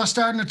 people are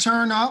starting to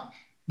turn up.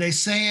 They're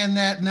saying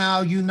that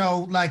now,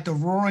 like the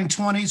Roaring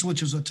 20s,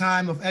 which was a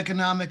time of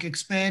economic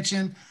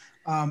expansion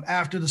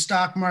after the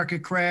stock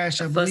market crash.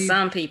 For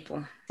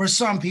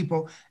some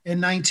people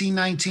in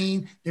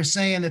 1919, they're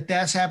saying that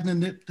that's happening.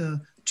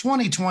 The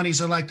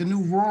 2020s are like the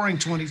new Roaring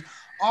 20s.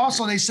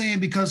 Also, they're saying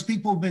because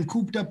people have been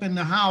cooped up in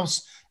the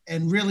house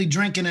and really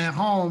drinking at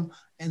home,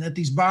 and that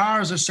these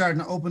bars are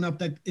starting to open up,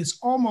 that it's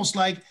almost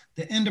like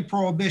the end of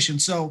Prohibition.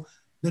 So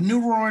the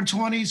new Roaring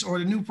 20s or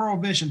the new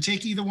Prohibition,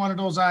 take either one of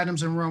those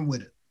items and run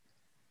with it.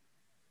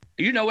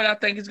 You know what I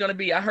think it's going to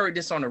be? I heard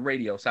this on the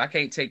radio, so I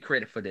can't take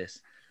credit for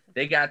this.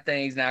 They got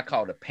things now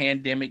called the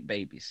pandemic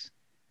babies.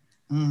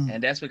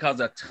 And that's because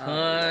a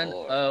ton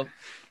of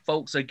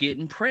folks are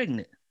getting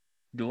pregnant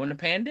during the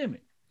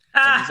pandemic.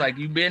 It's like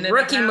you've been in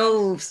rookie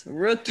moves.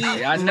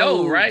 I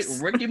know, right?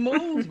 Rookie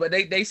moves, but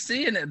they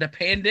seeing the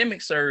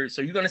pandemic surge.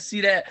 So you're gonna see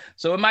that.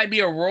 So it might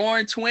be a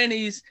Roaring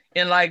 20s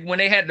in like when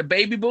they had the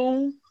baby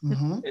boom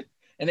and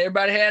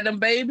everybody had them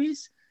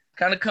babies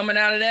kind of coming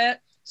out of that.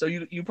 So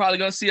you probably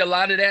gonna see a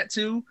lot of that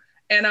too.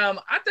 And I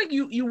think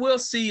you will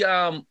see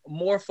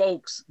more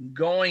folks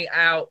going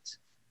out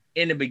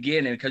in the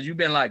beginning because you've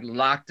been like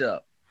locked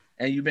up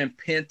and you've been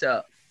pent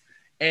up.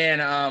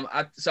 And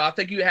so I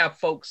think you have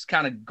folks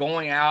kind of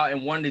going out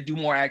and wanting to do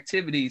more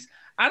activities.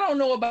 I don't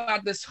know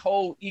about this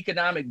whole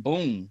economic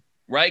boom,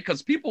 right?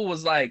 Because people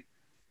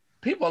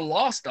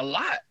lost a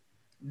lot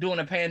during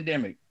the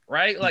pandemic,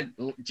 right? Like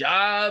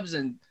jobs,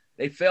 and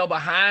they fell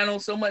behind on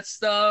so much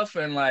stuff,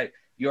 and like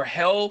your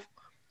health.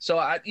 So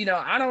I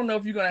don't know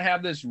if you're going to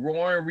have this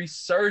roaring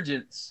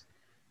resurgence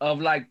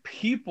of like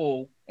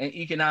people and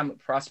economic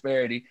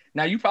prosperity.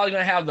 Now you're probably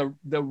going to have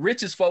the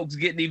richest folks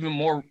getting even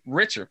more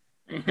richer.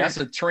 That's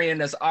a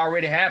trend that's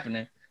already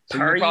happening. So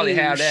you'll probably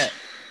have that.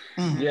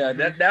 Mm-hmm. Yeah,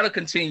 that'll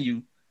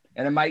continue,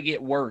 and it might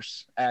get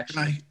worse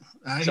actually.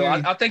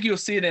 I think you'll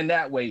see it in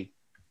that way.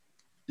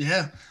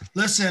 Yeah.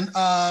 Listen,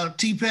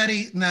 T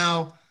Petty.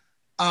 Now,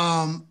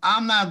 I'm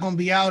not gonna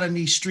be out in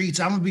these streets.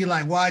 I'm gonna be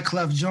like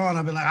Wyclef Jean.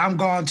 I'll be like, I'm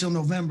gone till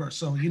November.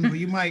 So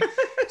you might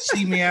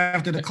see me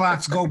after the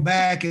clocks go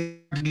back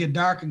and get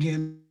dark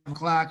again.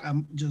 Clock.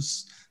 I'm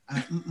just.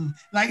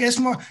 Like it's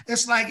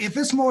like if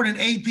it's more than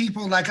 8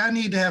 people, like I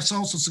need to have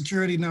social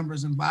security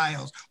numbers and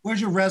bios. Where's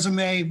your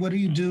resume? What do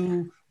you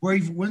do?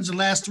 When's the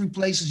last 3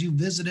 places you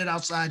visited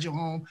outside your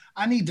home?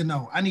 I need to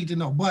know.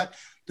 But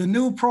the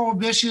new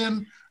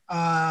prohibition,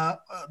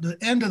 the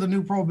end of the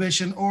new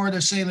prohibition, or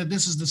they're saying that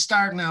this is the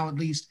start now, at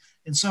least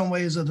in some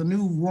ways, of the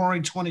new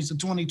roaring 20s to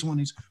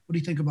 2020s. What do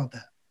you think about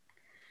that?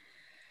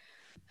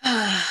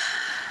 I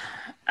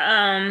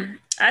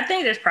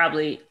think there's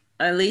probably,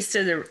 at least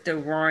to the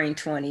roaring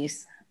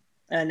 20s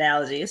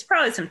analogy, it's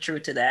probably some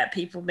truth to that.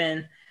 People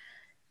been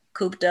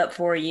cooped up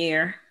for a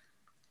year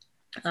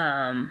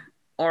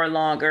or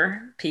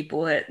longer.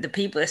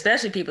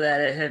 Especially people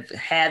that have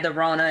had the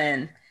Rona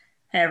and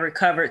have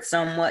recovered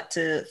somewhat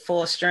to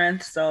full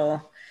strength. So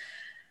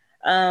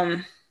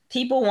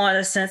people want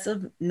a sense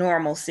of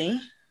normalcy.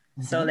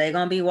 Mm-hmm. So they're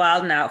going to be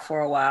wilding out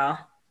for a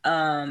while.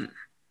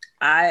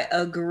 I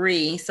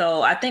agree.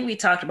 So I think we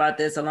talked about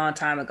this a long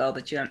time ago,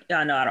 but y'all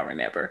know I don't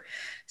remember.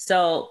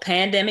 So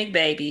pandemic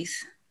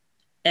babies,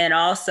 and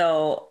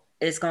also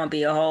it's going to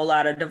be a whole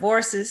lot of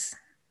divorces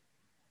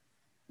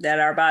that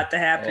are about to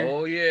happen.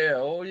 Oh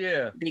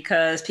yeah.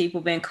 Because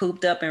people been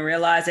cooped up and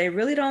realize they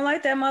really don't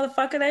like that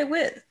motherfucker they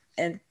with,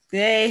 and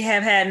they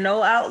have had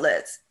no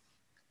outlets.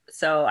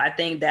 So I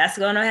think that's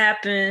going to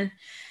happen.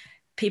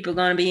 People are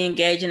going to be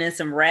engaging in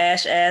some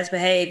rash ass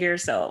behavior.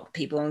 So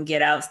people going to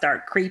get out and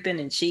start creeping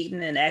and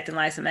cheating and acting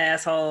like some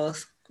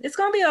assholes. It's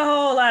going to be a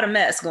whole lot of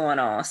mess going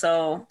on.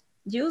 So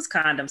use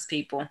condoms,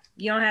 people.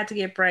 You don't have to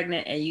get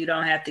pregnant, and you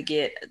don't have to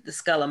get the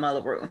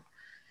Scullamullaru.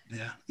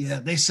 Yeah.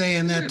 They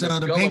saying that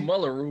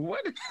Scullamullaru,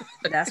 what?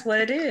 That's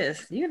what it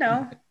is.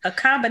 A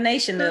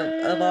combination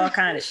of all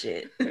kind of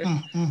shit.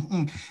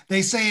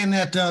 They saying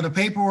that the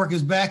paperwork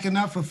is backing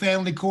up for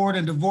family court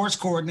and divorce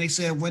court, and they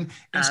said when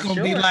it's going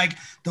to be like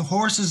the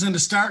horses in the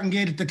starting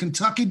gate at the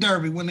Kentucky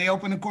Derby when they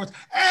open the courts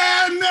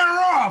and they're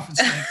off.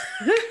 It's like,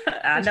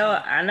 I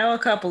know a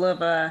couple of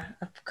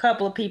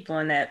people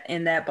in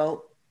that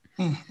boat.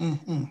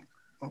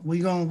 We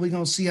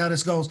gonna see how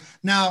this goes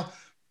now.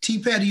 T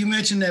Petty, you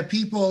mentioned that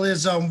people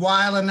is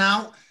wilding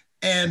out,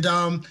 and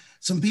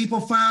some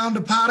people found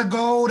a pot of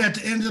gold at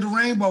the end of the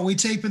rainbow. We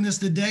taping this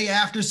the day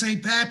after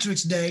St.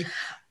 Patrick's Day,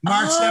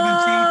 March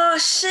 17th. Oh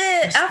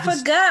shit! I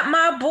forgot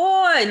my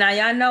boy. Now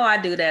y'all know I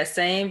do that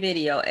same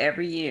video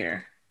every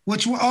year.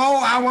 Which one?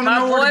 Oh, I want to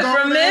know where to go. My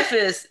boy from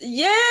Memphis.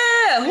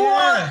 Yeah.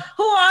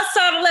 Who all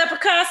saw the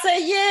leprechaun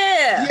say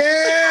yeah?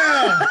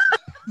 Yeah.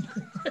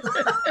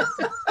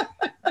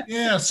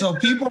 Yeah, so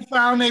people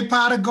found a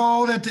pot of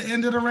gold at the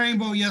end of the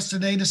rainbow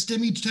yesterday. The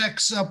Stimmy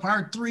checks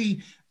part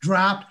 3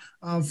 dropped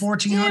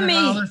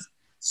 $1,400.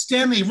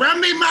 Stimmy,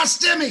 run me my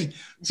Stimmy.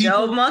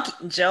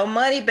 Joe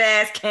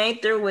Moneybags came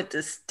through with the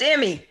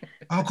Stimmy.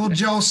 Uncle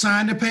Joe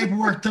signed the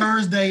paperwork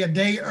Thursday, a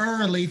day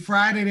early.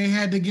 Friday, they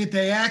had to get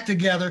their act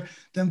together.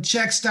 Them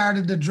checks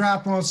started to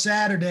drop on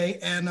Saturday,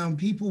 and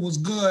people was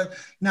good.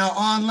 Now,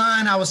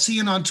 online, I was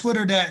seeing on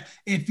Twitter that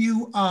if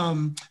you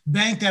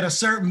banked at a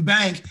certain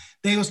bank,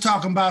 they was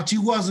talking about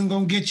you wasn't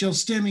going to get your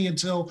Stimmy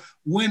until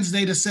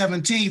Wednesday the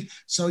 17th.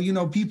 So,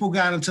 people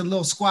got into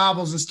little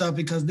squabbles and stuff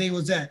because they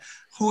was at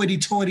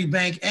hoity-toity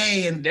Bank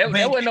A. And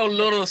there were no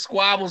little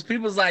squabbles.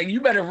 People was like,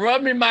 you better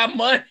run me my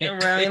money.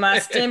 Run me my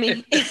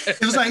Stimmy.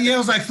 It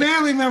was like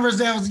family members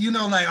that was,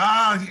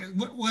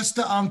 what's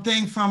the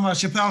thing from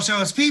Chappelle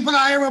Show? It's people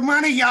out here with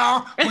money,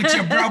 y'all, with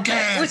your broke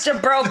ass. With your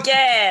broke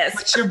ass.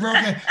 With your broke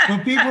ass.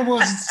 But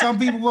some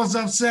people was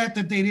upset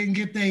that they didn't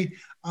get their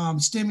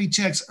Stimmy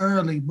checks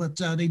early, but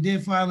they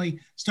did finally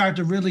start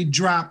to really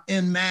drop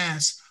en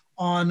masse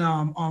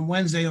on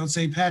Wednesday on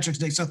St. Patrick's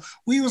Day. So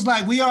we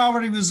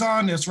already was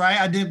on this, right?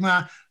 I did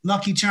my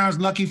Lucky Charms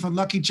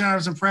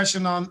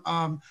impression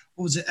on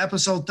what was it,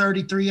 episode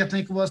 33, I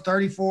think it was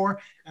 34,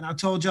 and I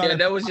told y'all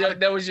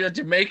that was your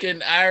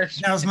Jamaican Irish.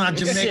 That was my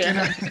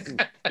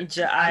Jamaican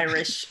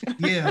Irish.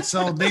 Yeah,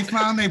 so they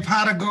found a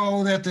pot of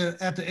gold at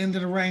the end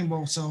of the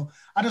rainbow. So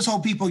I just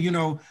hope people,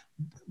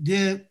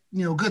 did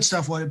good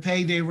stuff with it,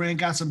 paid their rent,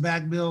 got some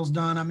back bills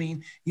done. I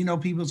mean,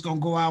 people's gonna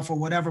go out for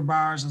whatever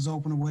bars is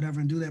open or whatever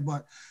and do that.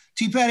 But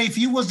T Petty, if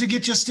you was to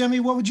get your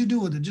Stimmy, what would you do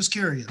with it? Just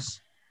curious.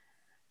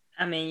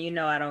 I mean,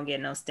 I don't get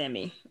no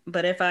Stimmy,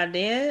 but if I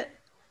did,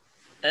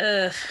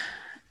 this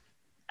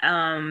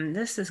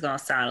is gonna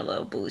sound a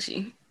little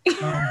bougie.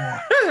 Oh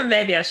boy.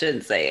 Maybe I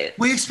shouldn't say it.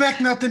 We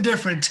expect nothing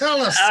different.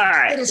 Tell us. All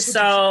right.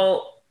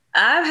 So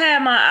I've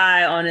had my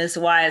eye on this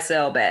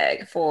YSL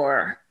bag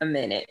for a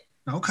minute.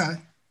 Okay.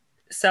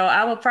 So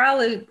I would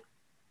probably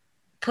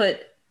put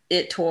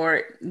it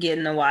toward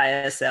getting a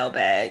YSL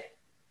bag.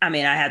 I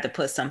mean, I had to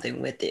put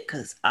something with it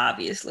because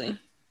obviously.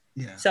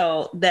 Yeah.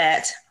 So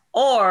that,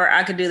 Or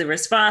I could do the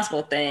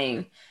responsible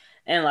thing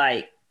and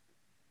like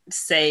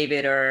save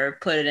it or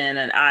put it in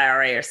an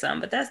IRA or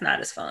something, but that's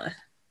not as fun.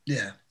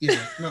 Yeah.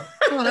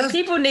 No,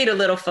 people need a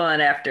little fun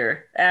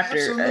after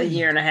Absolutely. a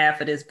year and a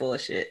half of this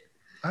bullshit.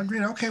 I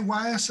agree. Okay,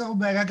 YSL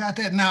bag, I got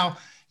that. Now,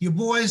 your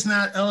boy's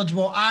not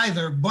eligible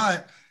either,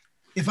 but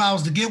if I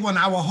was to get one,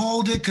 I will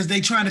hold it because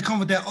they trying to come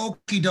with that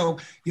okie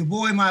doke. Your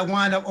boy might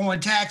wind up owing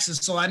taxes,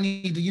 so I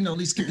need to, at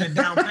least get that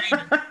down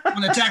payment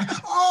on the tax.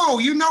 Oh,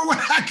 you know what?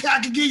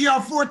 I could give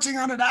y'all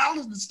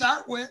 $1,400 to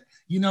start with,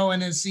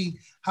 and then see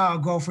how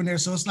it go from there.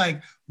 So it's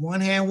like one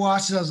hand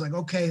washes. I was like,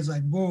 okay, it's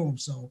like boom.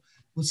 So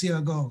we'll see how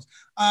it goes.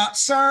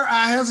 Sir,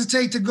 I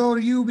hesitate to go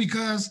to you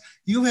because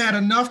you had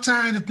enough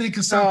time to think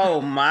of something.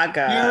 Oh my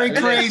God, very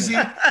crazy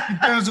in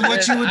terms of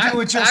what you would do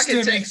with your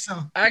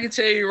stimmy. I can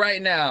tell you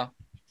right now.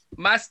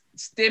 My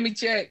stimmy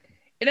check,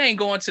 it ain't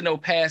going to no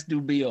past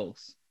due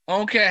bills. I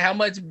don't care how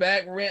much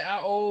back rent I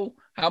owe,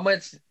 how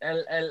much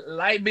a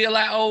light bill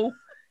I owe.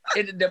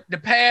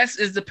 The past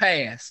is the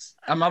past.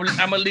 I'm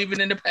gonna leave it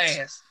in the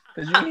past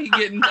because you ain't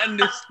getting none of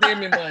this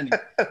stimmy money.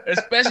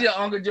 Especially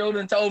Uncle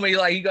Jordan told me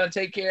like he gonna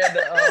take care of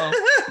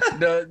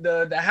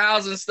the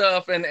housing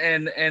stuff and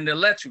the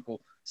electrical.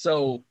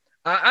 So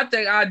I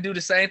think I'd do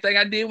the same thing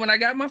I did when I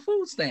got my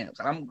food stamps.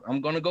 I'm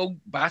gonna go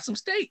buy some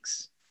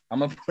steaks. I'm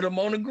gonna put them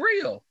on the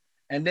grill.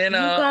 And then you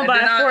gonna buy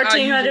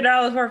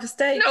 $1,400 worth of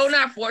steaks? No,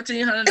 not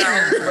 $1,400.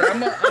 But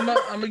I'm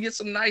gonna get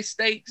some nice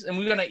steaks, and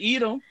we're gonna eat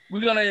them.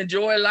 We're gonna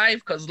enjoy life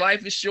because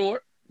life is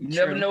short. You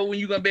never know when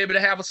you're gonna be able to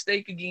have a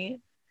steak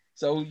again.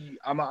 So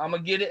I'm gonna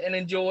get it and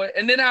enjoy it,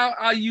 and then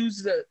I'll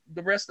use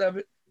the rest of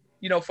it,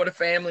 for the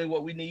family,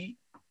 what we need.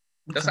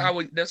 That's how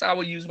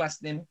we use my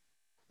stimmy.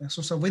 That's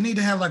what's up. We need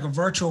to have like a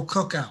virtual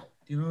cookout.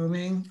 You know what I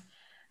mean?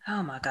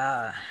 Oh my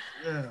God.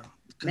 Yeah.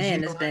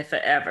 Man, it's been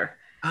forever.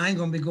 I ain't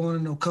gonna be going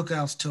to no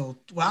cookouts till.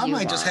 Well, I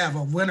might just have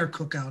a winter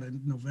cookout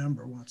in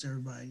November once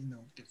everybody,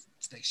 gets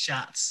their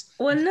shots.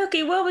 Well,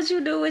 Nookie, what would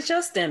you do with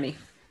your stimmy?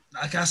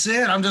 Like I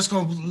said, I'm just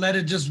gonna let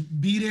it just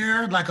be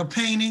there like a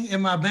painting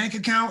in my bank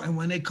account. And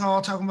when they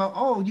call talking about,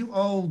 oh, you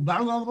owe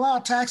blah blah blah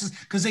taxes,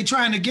 because they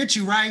trying to get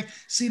you right.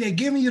 See, they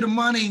giving you the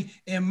money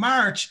in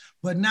March,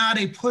 but now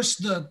they push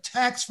the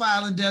tax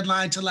filing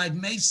deadline to like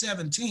May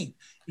 17th.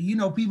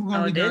 People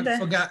gonna be done.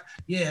 Forgot.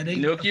 Yeah,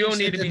 Look, you don't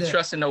need to be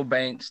trusting no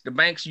banks. The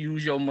banks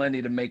use your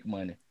money to make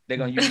money. They're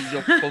gonna use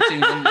your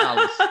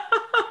 $14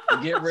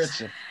 to get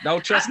richer.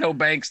 Don't trust no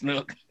banks,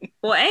 Nook.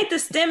 Well, ain't the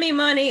stimmy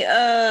money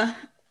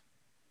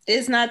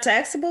it's not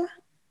taxable?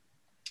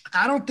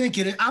 I don't think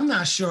it is. I'm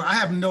not sure. I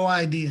have no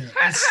idea.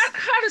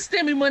 How the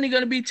stimmy money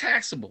gonna be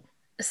taxable?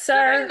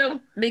 Sir,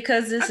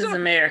 because this is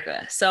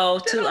America. So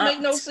that don't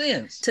make no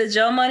sense. To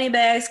Joe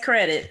Moneybags'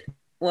 credit,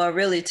 well,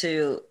 really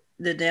to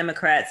the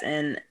Democrats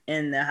in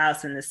the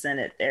House and the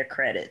Senate, their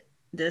credit.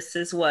 This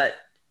is what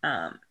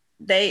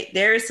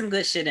there is some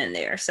good shit in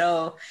there.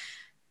 So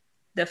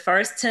the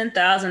first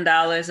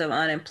 $10,000 of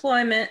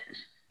unemployment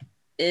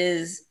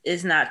is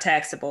not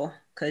taxable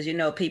because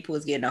people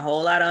was getting a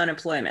whole lot of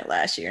unemployment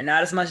last year.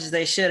 Not as much as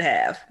they should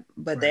have,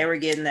 but They were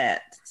getting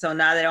that. So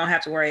now they don't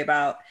have to worry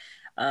about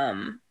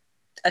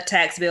a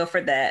tax bill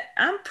for that.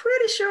 I'm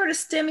pretty sure the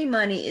stimmy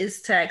money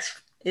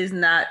is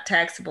not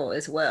taxable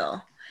as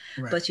well.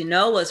 Right. But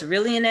what's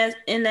really in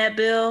that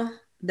bill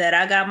that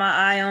I got my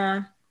eye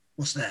on?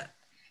 What's that?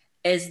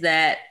 Is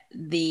that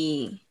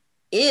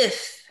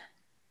if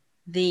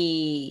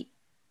the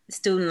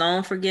student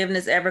loan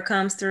forgiveness ever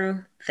comes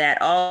through,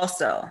 that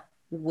also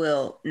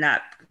will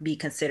not be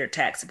considered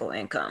taxable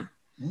income.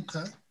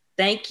 Okay.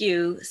 Thank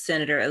you,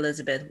 Senator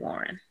Elizabeth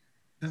Warren.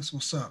 That's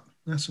what's up.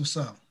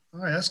 All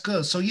right, that's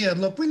good. So yeah,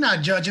 look, we're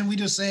not judging. We're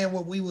just saying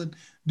what we would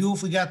do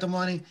if we got the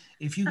money.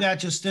 If you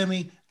got your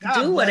stimmy,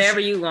 do whatever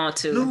you want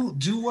to.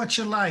 Do what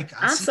you like.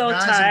 I'm so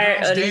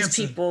tired of these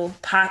people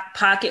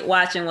pocket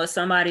watching what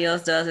somebody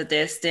else does with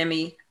their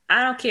stimmy.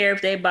 I don't care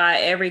if they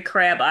buy every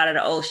crab out of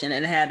the ocean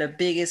and have the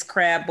biggest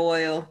crab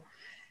boil,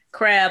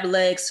 crab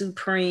leg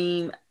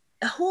supreme.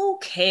 Who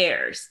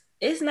cares?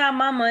 It's not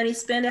my money.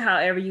 Spend it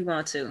however you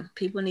want to.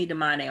 People need to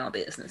mind their own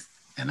business.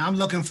 And I'm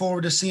looking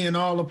forward to seeing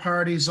all the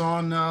parties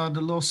on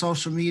the little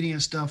social media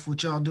and stuff,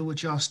 what y'all do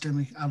with y'all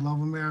stimmy. I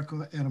love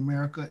America, and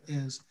America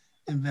is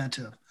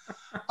inventive.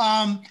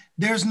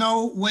 There's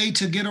no way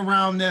to get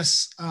around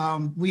this.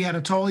 We had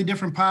a totally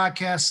different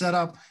podcast set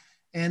up,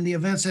 and the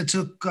events that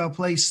took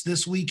place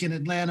this week in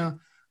Atlanta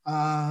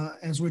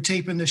as we're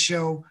taping the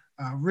show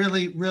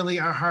really, really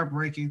are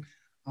heartbreaking.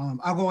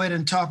 I'll go ahead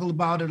and talk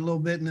about it a little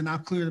bit, and then I'll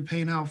clear the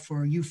paint out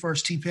for you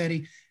first, T.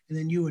 Petty, and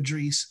then you,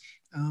 Dris.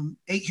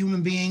 8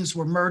 human beings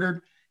were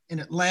murdered in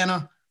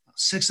Atlanta.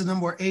 6 of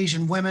them were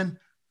Asian women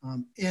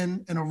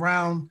in and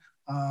around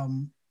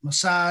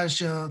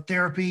massage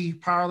therapy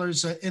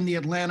parlors in the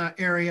Atlanta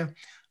area.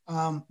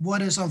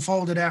 What has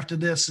unfolded after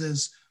this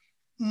is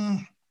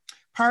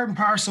part and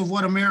parcel of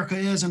what America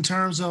is in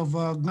terms of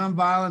gun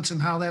violence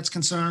and how that's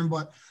concerned.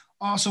 But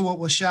also what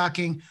was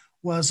shocking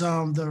was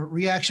the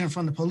reaction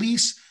from the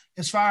police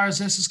as far as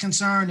this is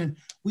concerned. And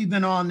we've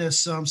been on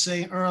this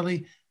saying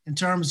early in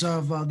terms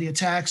of the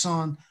attacks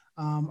on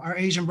our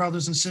Asian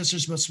brothers and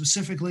sisters, but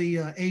specifically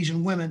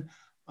Asian women.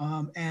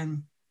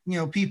 And,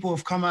 people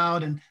have come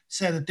out and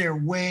said that they're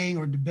weighing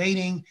or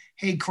debating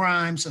hate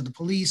crimes. The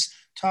police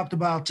talked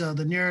about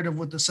the narrative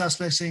with the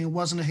suspect saying it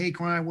wasn't a hate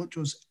crime, which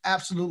was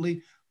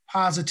absolutely,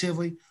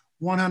 positively,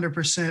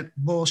 100%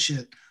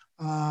 bullshit.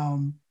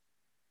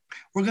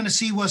 We're going to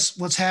see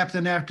what's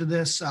happening after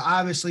this.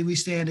 Obviously, we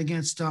stand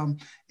against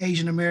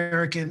Asian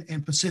American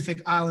and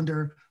Pacific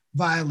Islander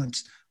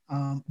violence.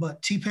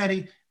 But T.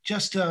 Petty,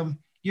 just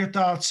your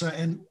thoughts,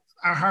 and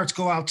our hearts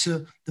go out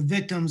to the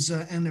victims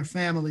and their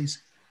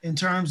families in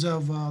terms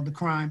of the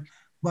crime.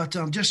 But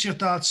just your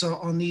thoughts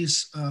on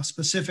these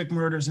specific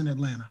murders in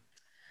Atlanta.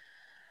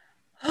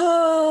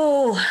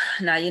 Oh,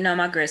 now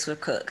my grits were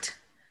cooked.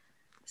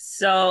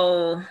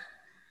 So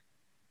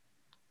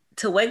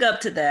to wake up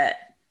to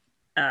that,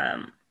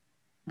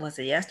 was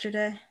it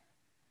yesterday?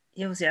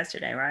 It was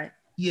yesterday, right?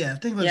 Yeah, I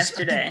think it was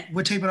yesterday.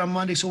 We're taping on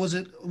Monday. So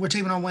we're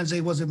taping on Wednesday.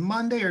 Was it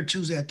Monday or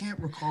Tuesday? I can't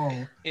recall.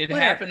 It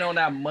happened on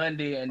that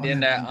Monday, and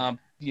then that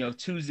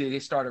Tuesday they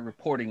started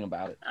reporting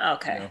about it.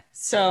 Okay.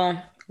 So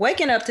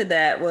waking up to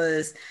that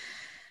was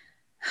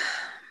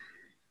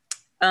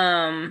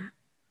can't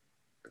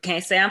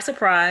say I'm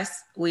surprised.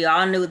 We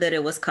all knew that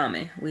it was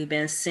coming. We've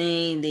been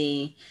seeing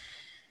the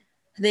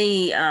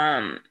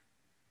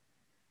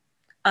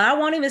I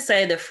won't even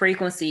say the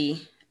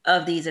frequency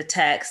of these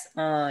attacks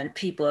on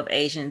people of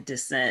Asian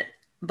descent,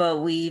 but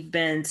we've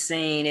been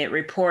seeing it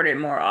reported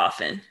more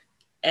often.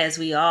 As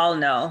we all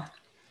know,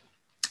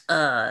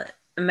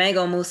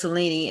 Mango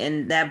Mussolini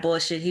and that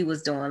bullshit he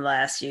was doing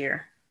last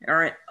year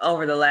or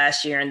over the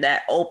last year, and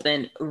that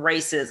open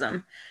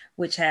racism,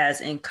 which has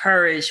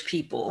encouraged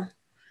people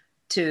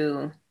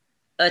to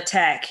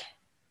attack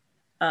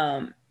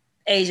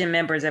Asian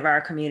members of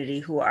our community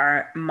who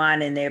are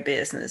minding their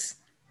business.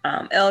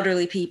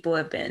 Elderly people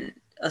have been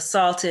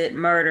assaulted,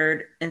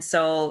 murdered. And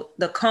so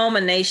the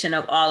culmination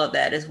of all of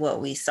that is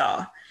what we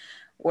saw,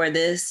 where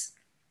this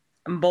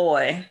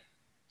boy,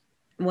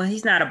 well,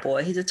 he's not a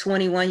boy, he's a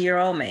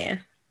 21-year-old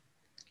man,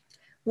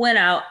 went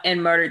out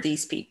and murdered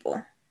these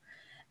people.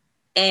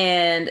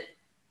 And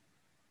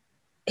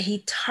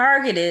he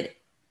targeted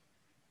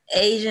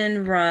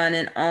Asian run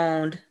and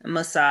owned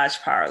massage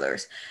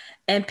parlors.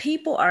 And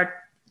people are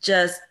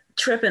just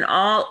tripping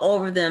all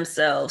over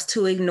themselves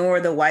to ignore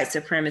the white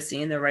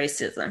supremacy and the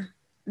racism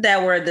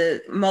that were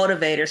the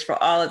motivators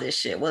for all of this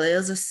shit. Well, it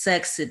was a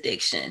sex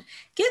addiction.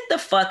 Get the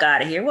fuck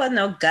out of here. It wasn't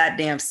no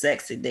goddamn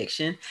sex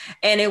addiction.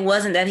 And it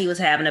wasn't that he was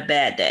having a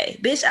bad day.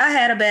 Bitch, I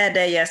had a bad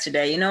day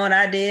yesterday. You know what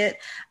I did?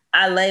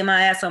 I lay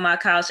my ass on my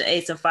couch and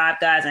ate some Five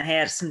Guys and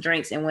had some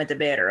drinks and went to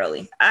bed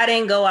early. I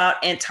didn't go out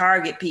and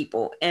target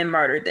people and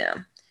murder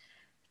them.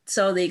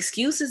 So the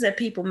excuses that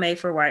people make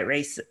for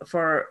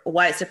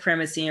white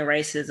supremacy and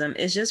racism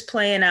is just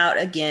playing out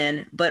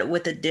again, but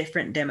with a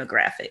different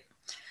demographic.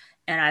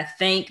 And I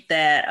think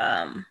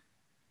that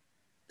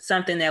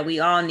something that we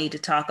all need to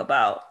talk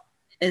about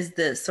is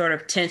the sort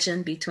of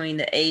tension between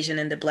the Asian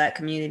and the Black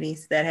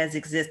communities that has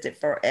existed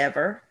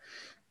forever.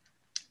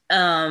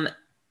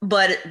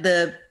 But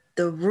the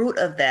root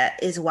of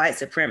that is white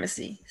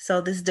supremacy.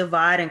 So this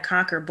divide and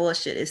conquer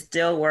bullshit is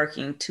still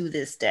working to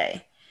this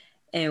day.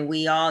 And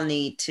we all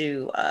need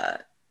to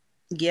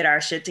get our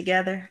shit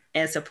together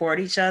and support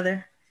each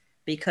other,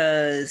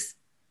 because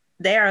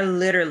they are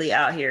literally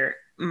out here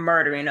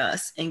murdering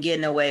us and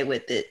getting away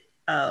with it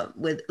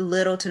with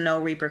little to no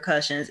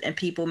repercussions, and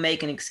people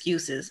making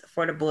excuses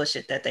for the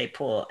bullshit that they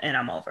pull. And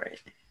I'm over it.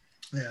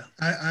 Yeah,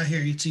 I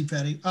hear you, T.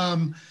 Petty.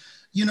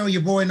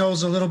 Your boy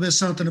knows a little bit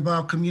something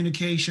about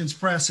communications,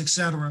 press,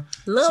 etc.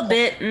 A little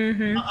bit.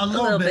 Mm-hmm. A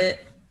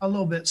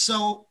little bit.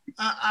 So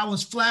I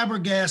was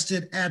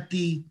flabbergasted at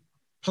the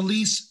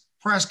police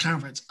press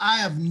conference. I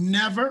have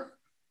never,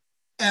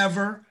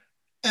 ever,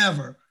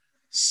 ever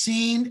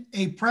seen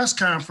a press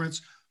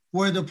conference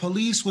where the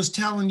police was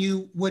telling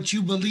you what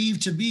you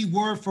believe to be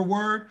word for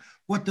word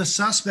what the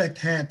suspect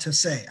had to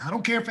say. I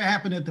don't care if it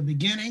happened at the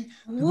beginning,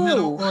 the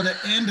middle, or the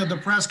end of the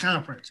press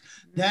conference.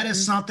 That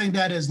is something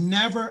that is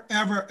never,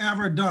 ever,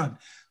 ever done.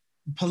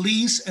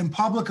 Police and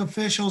public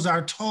officials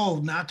are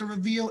told not to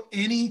reveal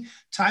any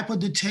type of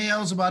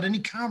details about any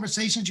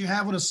conversations you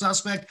have with a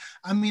suspect.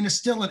 I mean, it's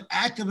still an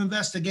active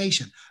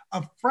investigation,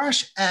 a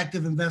fresh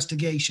active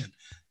investigation.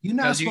 You're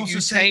not supposed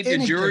to say anything. You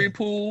taint the jury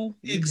pool.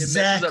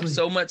 Exactly. It messes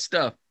up so much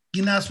stuff.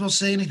 You're not supposed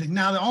to say anything.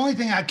 Now, the only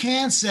thing I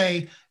can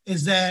say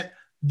is that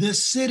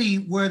this city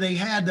where they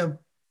had the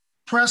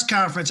press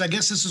conference, I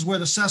guess this is where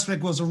the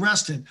suspect was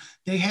arrested,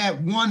 they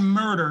had one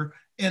murder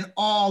in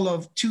all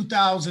of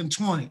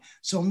 2020.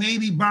 So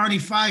maybe Barney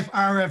Fife,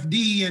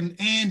 RFD, and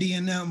Andy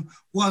and them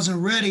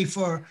wasn't ready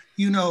for,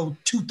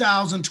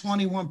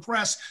 2021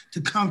 press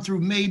to come through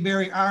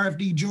Mayberry,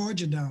 RFD,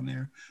 Georgia down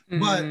there.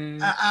 But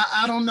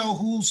I don't know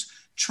who's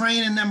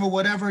training them or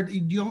whatever.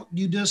 You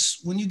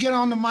just, when you get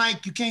on the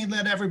mic, you can't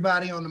let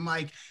everybody on the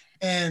mic.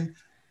 And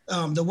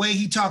the way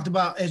he talked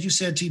about, as you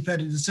said, T.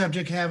 Petty, the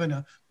subject having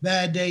a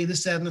bad day,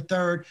 this, that, and the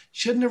third,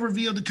 shouldn't have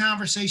revealed the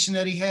conversation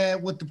that he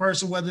had with the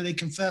person, whether they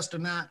confessed or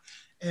not.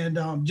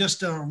 and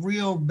just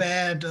real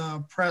bad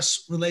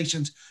press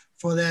relations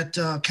for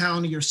that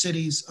county or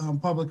city's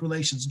public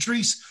relations.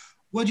 Dris,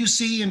 what do you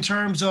see in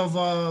terms of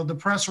the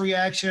press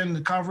reaction,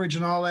 the coverage,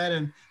 and all that?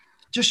 And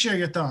just share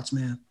your thoughts,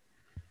 man.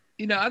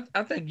 You know,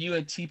 I think you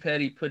and T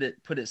Petty put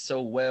it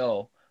so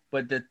well.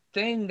 But the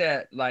thing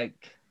that,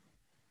 like,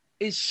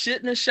 it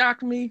shouldn't have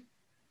shocked me,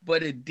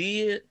 but it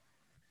did,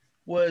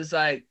 was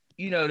like,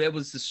 you know, that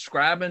was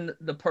describing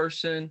the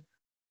person,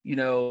 you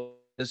know,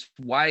 this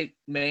white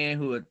man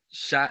who had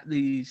shot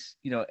these,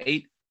 you know,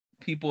 8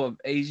 people of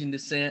Asian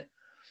descent.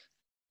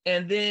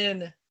 And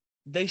then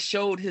they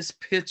showed his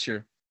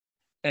picture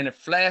and it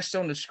flashed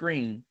on the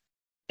screen.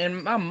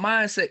 And my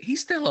mind said,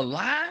 he's still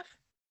alive?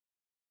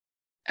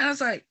 And I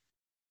was like,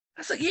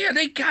 yeah,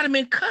 they got him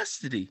in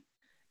custody.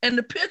 And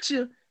the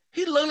picture,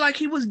 he looked like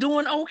he was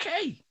doing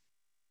okay.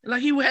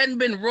 Like he hadn't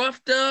been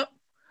roughed up.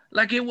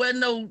 Like it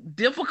wasn't no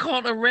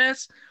difficult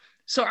arrest.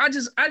 So I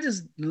just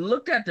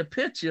looked at the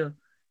picture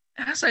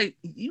and I was like,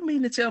 you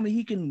mean to tell me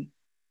he can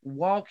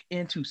walk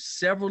into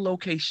several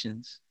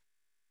locations,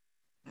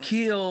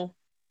 kill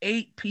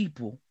 8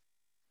 people,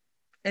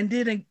 and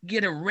didn't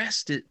get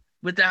arrested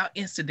without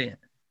incident?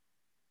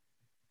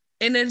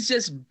 And it's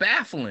just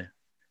baffling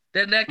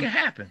that can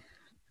happen.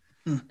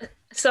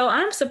 So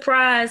I'm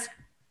surprised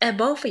at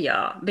both of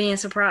y'all being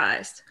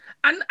surprised.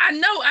 I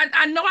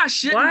know I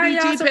shouldn't Why be,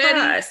 are y'all T Petty.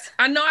 surprised?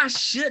 I know I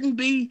shouldn't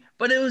be,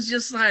 but it was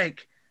just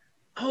like,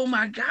 oh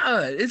my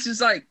God. It's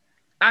just like,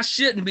 I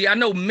shouldn't be. I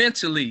know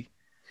mentally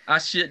I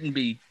shouldn't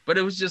be, but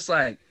it was just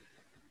like,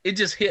 it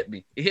just hit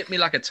me. It hit me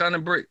like a ton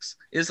of bricks.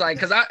 It's like,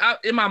 cause I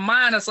in my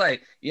mind, it's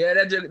like,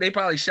 yeah, they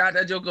probably shot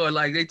that joker.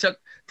 Like they took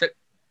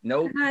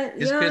nope,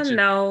 his picture.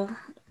 No,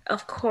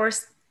 of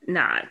course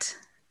not.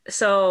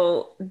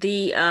 So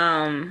the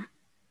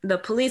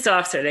police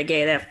officer that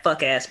gave that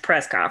fuck ass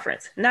press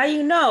conference. Now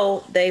you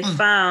know they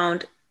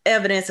found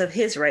evidence of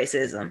his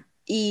racism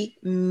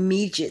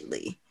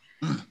immediately.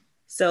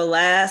 So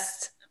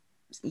last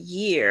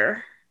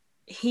year,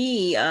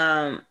 he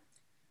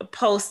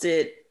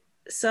posted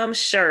some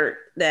shirt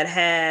that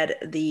had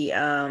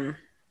the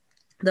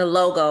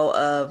logo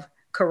of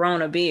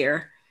Corona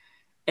beer,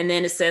 and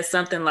then it says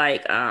something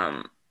like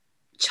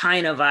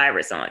China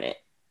virus on it.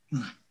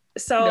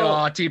 So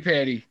no, T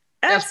Petty.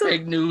 That's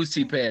fake news,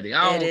 T Petty.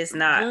 It is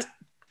not.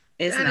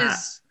 It's not.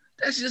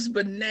 That's just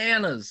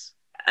bananas.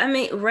 I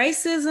mean,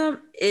 racism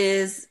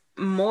is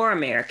more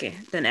American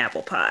than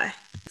apple pie.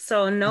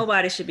 So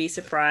nobody should be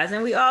surprised.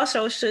 And we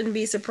also shouldn't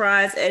be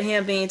surprised at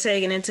him being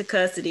taken into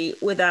custody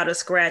without a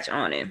scratch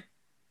on him.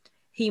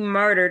 He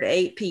murdered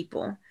 8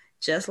 people,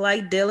 just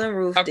like Dylan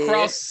Roof did.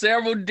 Across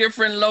several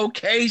different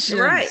locations.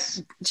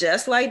 Right.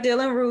 Just like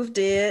Dylan Roof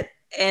did.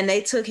 And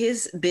they took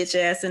his bitch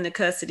ass into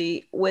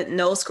custody with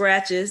no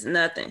scratches,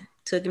 nothing.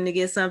 Took him to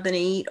get something to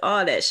eat,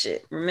 all that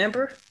shit.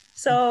 Remember?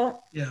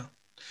 So, yeah.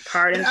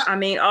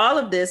 All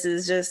of this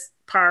is just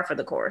par for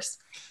the course.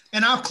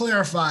 And I'll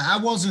clarify, I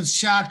wasn't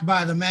shocked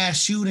by the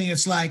mass shooting.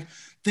 It's like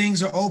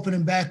things are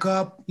opening back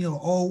up, you know,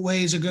 old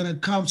ways are going to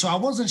come. So I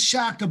wasn't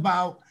shocked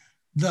about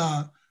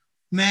the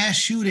mass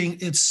shooting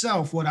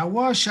itself. What I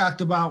was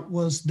shocked about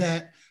was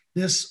that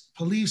this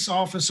police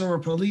officer or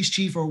police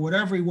chief or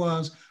whatever he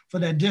was for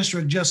that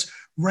district just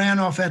ran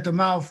off at the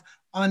mouth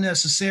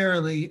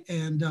unnecessarily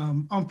and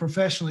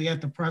unprofessionally at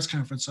the press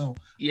conference. So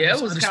yeah,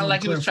 it was kind of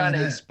like he was trying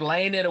to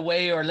explain it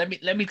away, or let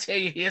me tell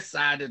you his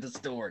side of the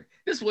story.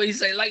 This is what he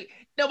say, like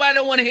nobody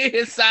don't want to hear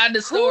his side of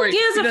the story. Who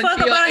gives a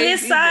fuck about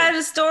his side of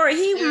the story?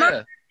 He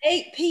murdered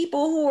 8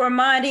 people who were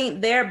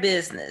minding their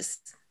business.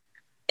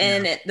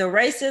 And the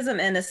racism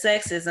and the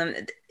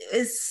sexism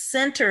is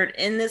centered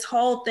in this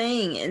whole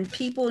thing. And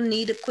people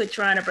need to quit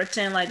trying to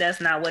pretend like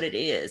that's not what it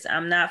is.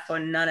 I'm not for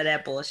none of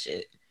that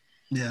bullshit.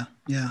 Yeah,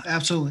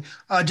 absolutely.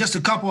 Just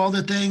a couple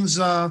other things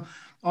on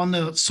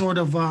the sort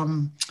of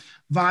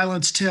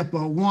violence tip.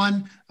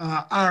 One,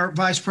 our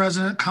Vice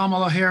President,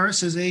 Kamala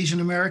Harris, is Asian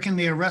American.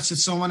 They arrested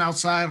someone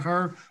outside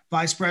her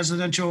vice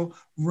presidential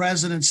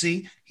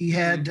residency. He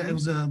had, it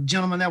was a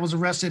gentleman that was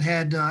arrested,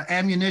 had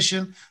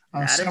ammunition,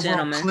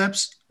 several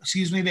clips.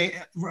 They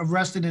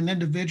arrested an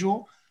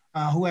individual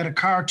who had a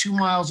car 2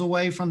 miles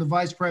away from the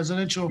vice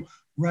presidential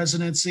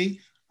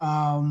residency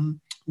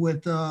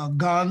with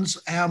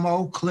guns,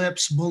 ammo,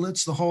 clips,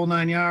 bullets, the whole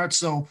 9 yards.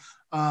 So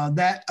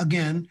that,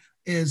 again,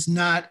 is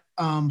not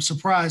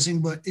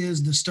surprising, but is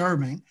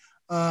disturbing.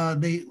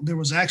 There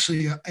was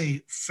actually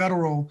a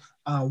federal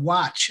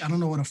watch. I don't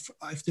know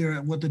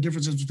what the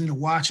difference is between a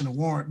watch and a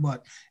warrant,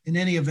 but in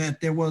any event,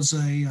 there was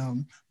a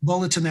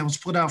bulletin that was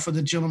put out for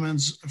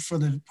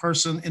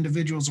the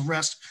individual's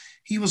arrest.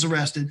 He was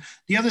arrested.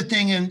 The other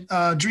thing,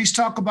 and Dris,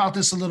 talk about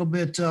this a little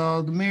bit.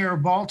 The mayor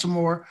of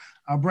Baltimore,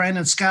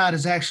 Brandon Scott,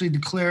 has actually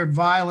declared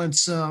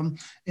violence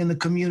in the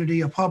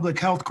community a public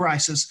health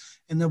crisis,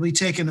 and they'll be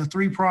taking a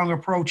 3-prong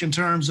approach in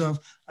terms of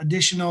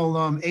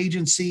additional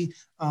agency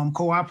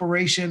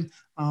cooperation,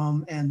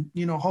 and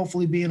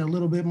hopefully being a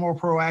little bit more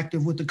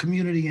proactive with the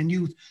community and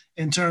youth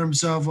in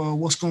terms of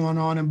what's going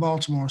on in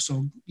Baltimore.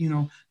 So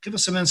give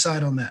us some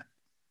insight on that.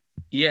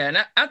 Yeah,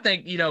 and I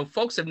think,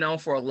 folks have known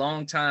for a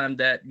long time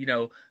that,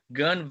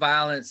 gun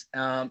violence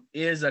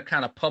is a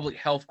kind of public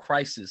health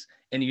crisis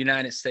in the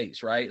United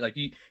States, right? Like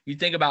you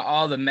think about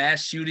all the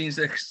mass shootings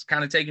that's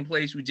kind of taking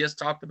place. We just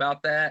talked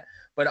about that,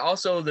 but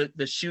also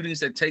the shootings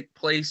that take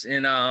place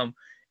in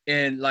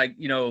like,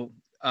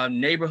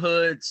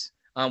 neighborhoods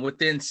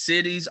within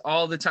cities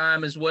all the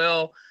time as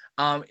well.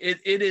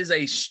 It is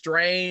a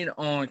strain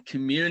on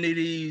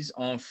communities,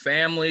 on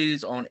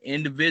families, on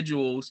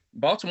individuals.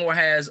 Baltimore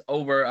has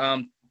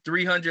over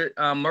 300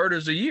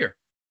 murders a year,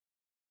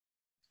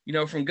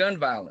 from gun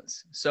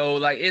violence. So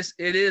like it's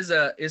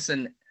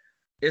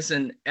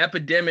an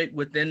epidemic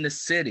within the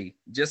city.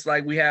 Just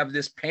like we have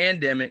this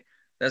pandemic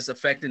that's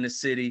affecting the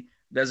city,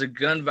 there's a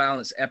gun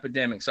violence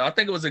epidemic. So I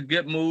think it was a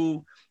good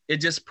move. It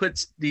just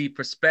puts the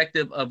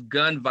perspective of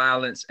gun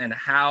violence and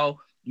how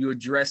you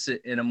address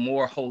it in a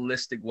more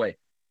holistic way.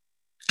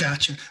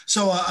 Gotcha.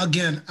 So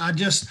again,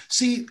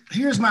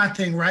 here's my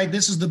thing, right?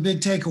 This is the big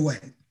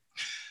takeaway.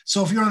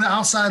 So if you're on the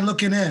outside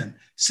looking in,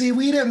 see,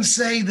 we didn't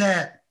say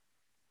that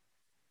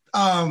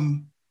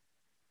all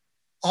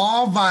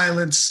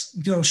violence,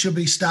 should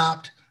be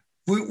stopped.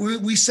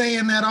 We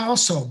saying that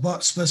also,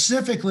 but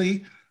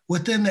specifically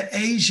within the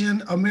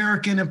Asian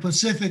American and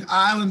Pacific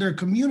Islander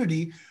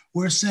community,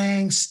 we're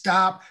saying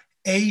stop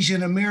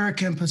Asian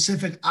American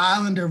Pacific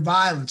Islander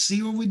violence.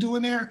 See what we're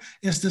doing there?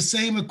 It's the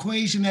same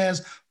equation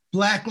as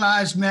Black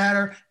Lives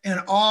Matter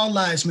and all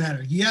lives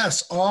matter.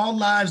 Yes, all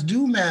lives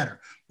do matter.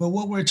 But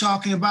what we're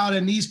talking about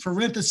in these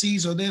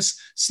parentheses or this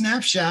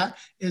snapshot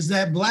is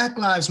that Black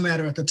Lives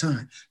Matter at the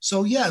time.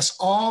 So yes,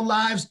 all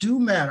lives do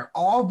matter.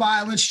 All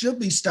violence should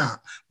be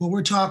stopped. But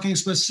we're talking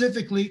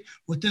specifically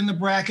within the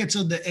brackets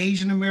of the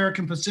Asian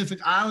American Pacific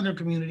Islander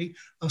community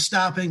of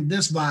stopping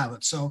this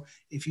violence. So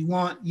if you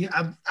want,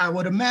 I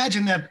would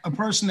imagine that a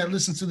person that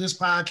listens to this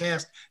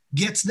podcast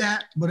gets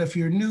that. But if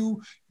you're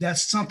new,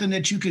 that's something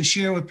that you can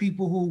share with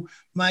people who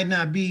might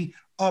not be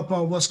up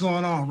on what's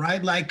going on,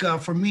 right? Like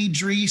for me,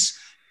 Dris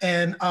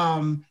and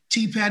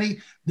T. Petty,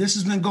 this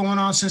has been going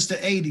on since the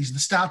 80s. The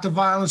Stop the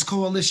Violence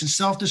Coalition,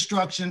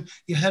 self-destruction,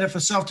 you're headed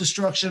for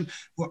self-destruction.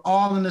 We're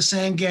all in the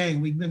same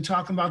gang. We've been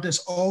talking about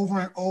this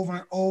over and over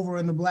and over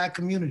in the Black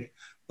community.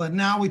 But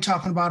now we're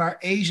talking about our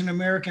Asian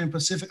American and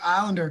Pacific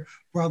Islander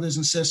brothers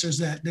and sisters,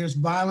 that there's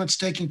violence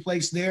taking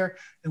place there,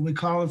 and we're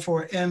calling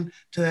for an end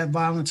to that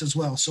violence as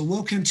well. So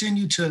we'll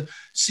continue to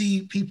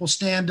see people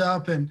stand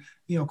up and,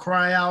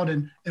 cry out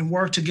and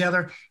work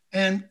together.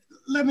 And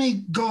let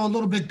me go a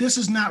little bit. This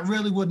is not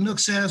really what Nook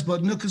says,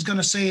 but Nook is going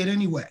to say it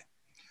anyway.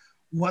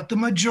 What the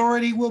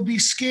majority will be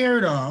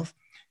scared of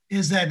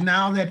is that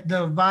now that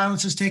the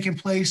violence is taking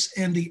place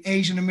in the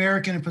Asian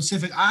American and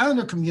Pacific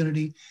Islander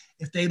community,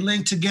 if they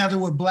link together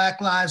with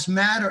Black Lives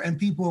Matter and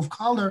people of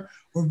color,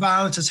 where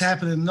violence is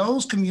happening in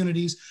those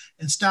communities,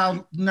 and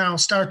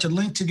start to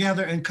link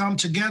together and come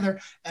together.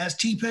 As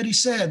T. Petty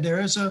said, there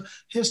is a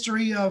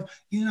history of,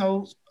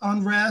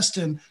 unrest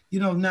and,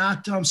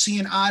 not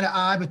seeing eye to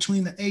eye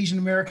between the Asian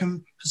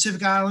American,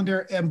 Pacific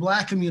Islander and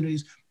Black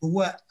communities. But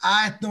what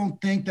I don't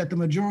think that the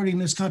majority in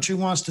this country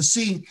wants to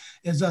see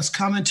is us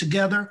coming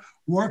together,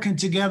 working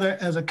together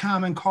as a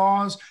common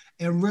cause,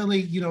 and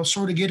really,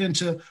 sort of get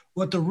into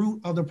what the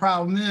root of the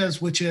problem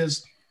is, which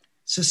is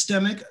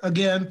systemic,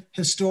 again,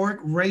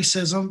 historic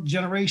racism,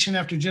 generation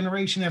after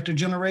generation after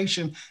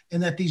generation,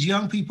 and that these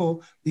young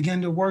people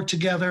begin to work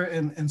together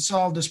and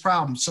solve this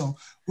problem. So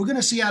we're going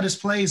to see how this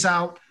plays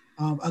out.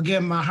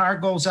 Again, my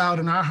heart goes out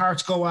and our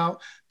hearts go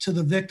out to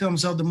the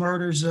victims of the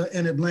murders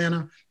in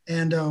Atlanta.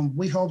 And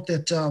we hope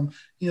that,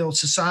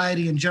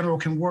 society in general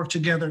can work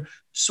together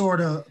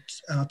sort of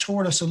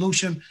toward a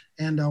solution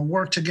and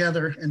work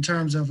together in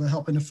terms of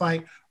helping to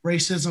fight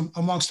racism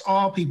amongst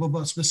all people,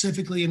 but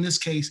specifically in this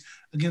case,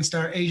 against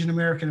our Asian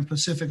American and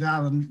Pacific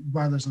Island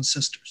brothers and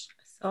sisters.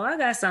 So I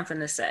got something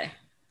to say.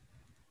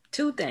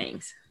 Two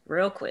things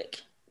real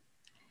quick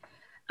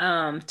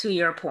to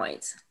your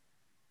points.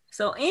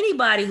 So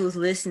anybody who's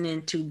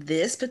listening to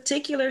this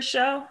particular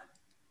show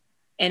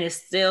and is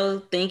still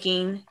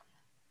thinking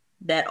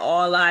that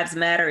all lives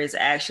matter is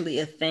actually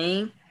a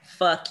thing,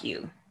 fuck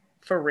you,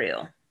 for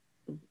real.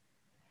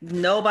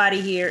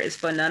 Nobody here is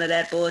for none of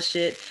that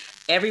bullshit.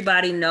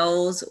 Everybody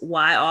knows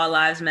why all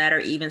lives matter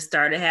even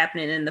started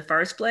happening in the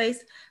first place.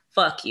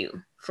 Fuck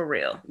you, for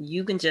real.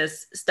 You can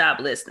just stop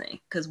listening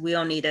because we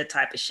don't need that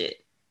type of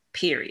shit,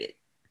 period.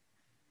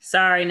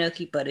 Sorry,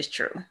 Nookie, but it's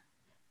true.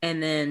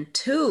 And then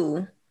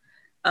two,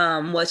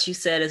 what you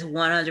said is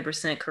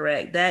 100%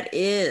 correct. That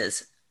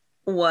is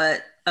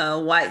what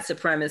white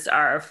supremacists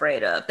are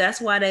afraid of.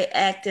 That's why they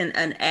act in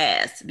an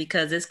ass,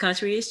 because this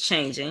country is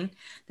changing.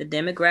 The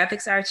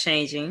demographics are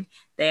changing.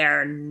 They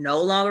are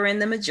no longer in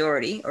the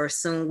majority, or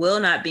soon will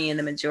not be in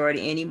the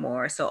majority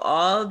anymore. So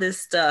all this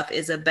stuff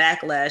is a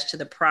backlash to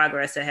the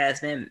progress that has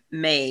been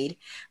made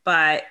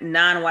by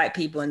non-white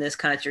people in this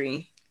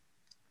country.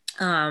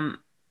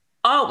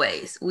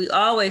 We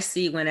always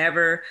see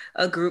whenever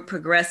a group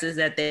progresses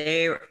that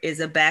there is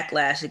a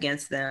backlash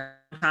against them,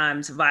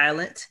 sometimes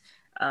violent,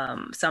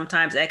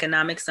 sometimes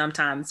economic,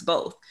 sometimes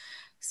both.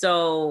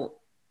 So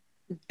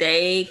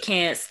they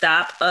can't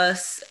stop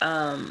us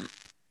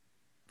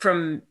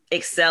from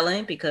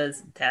excelling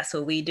because that's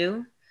what we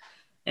do.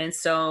 And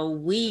so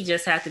we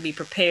just have to be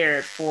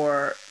prepared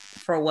for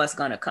what's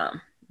going to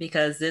come,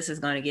 because this is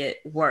going to get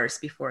worse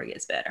before it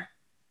gets better.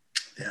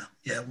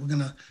 Yeah, we're going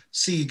to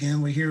see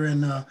again. We're here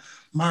in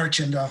March,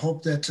 and I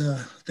hope that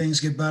things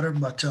get better,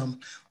 but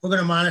we're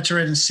going to monitor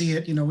it and see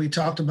it. You know, we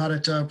talked about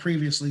it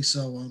previously,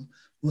 so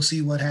we'll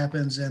see what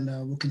happens, and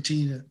we'll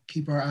continue to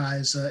keep our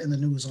eyes in the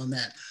news on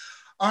that.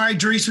 All right,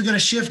 Dris, we're going to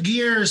shift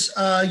gears.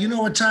 You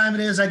know what time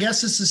it is. I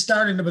guess this is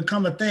starting to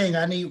become a thing.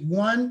 I need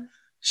one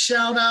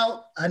shout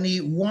out, I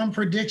need one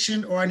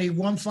prediction, or I need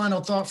one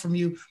final thought from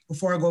you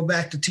before I go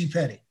back to T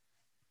Petty.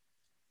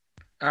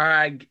 All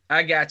right,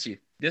 I got you.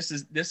 This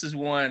is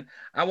one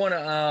I want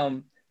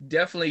to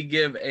definitely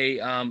give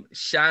a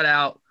shout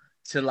out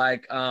to,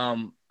 like I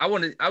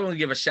want to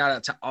give a shout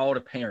out to all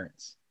the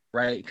parents,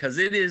 right? Because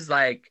it is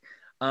like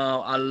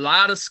a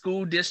lot of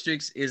school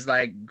districts is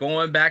like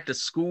going back to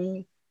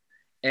school,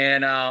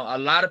 and a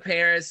lot of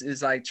parents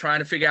is like trying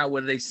to figure out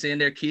whether they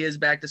send their kids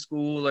back to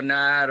school or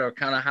not, or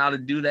kind of how to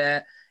do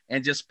that,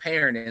 and just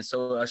parenting.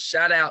 So a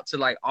shout out to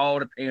like all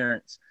the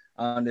parents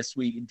this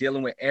week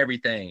dealing with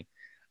everything.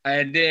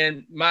 And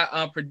then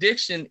my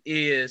prediction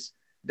is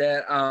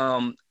that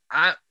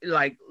I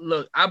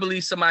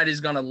believe somebody's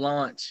gonna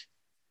launch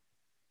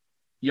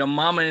your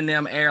mama and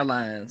them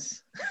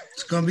airlines.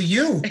 It's gonna be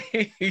you.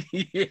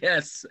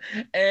 Yes.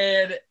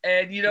 And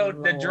you know,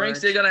 Lord, the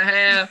drinks they're gonna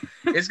have,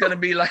 it's gonna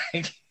be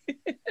like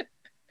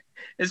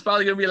it's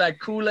probably gonna be like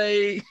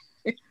Kool-Aid.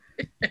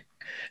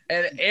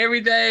 And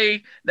every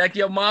day, like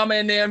your mama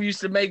and them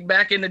used to make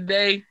back in the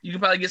day, you can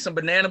probably get some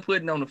banana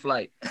pudding on the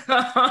flight.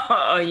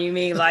 Oh, you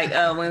mean like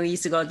when we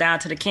used to go down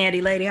to the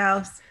candy lady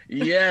house?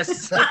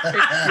 Yes.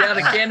 Yeah,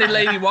 the candy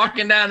lady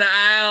walking down the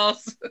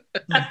aisles,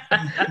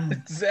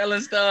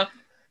 selling stuff.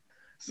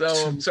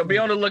 So be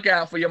on the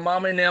lookout for your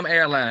mama and them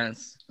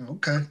airlines.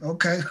 Okay.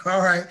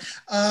 All right.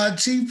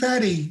 T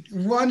Petty,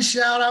 one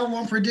shout out,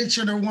 one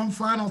prediction, or one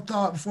final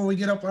thought before we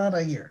get up out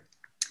of here.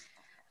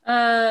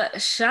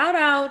 Shout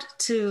out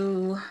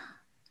to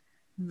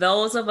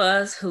those of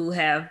us who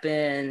have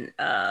been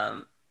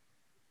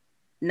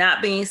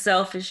not being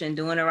selfish and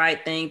doing the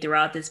right thing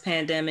throughout this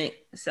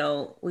pandemic.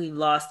 So we've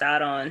lost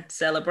out on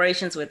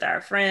celebrations with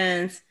our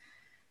friends,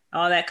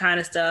 all that kind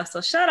of stuff. So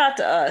shout out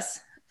to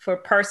us for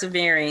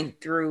persevering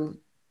through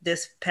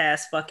this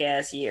past fuck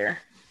ass year.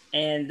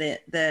 And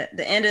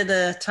the end of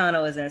the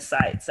tunnel is in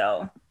sight.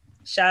 So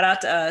shout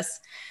out to us.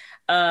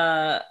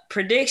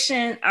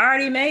 Prediction, I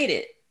already made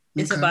it.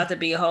 It's about to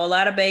be a whole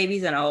lot of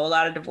babies and a whole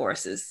lot of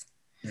divorces.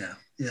 Yeah.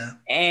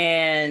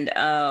 And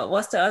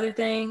what's the other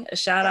thing? A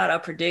shout out, a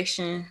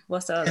prediction.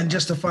 What's the other? And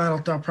just a final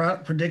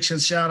thought, prediction,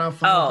 shout out.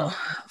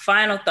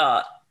 Final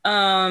thought.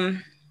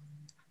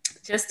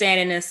 Just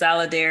standing in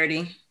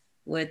solidarity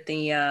with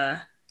the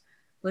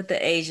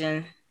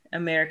Asian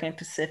American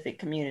Pacific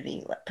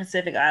community,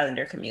 Pacific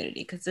Islander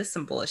community, because this is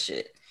some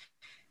bullshit.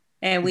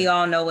 And we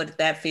all know what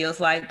that feels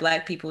like.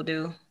 Black people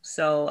do.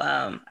 So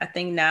I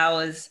think now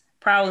is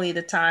probably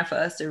the time for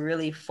us to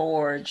really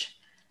forge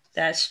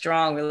that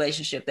strong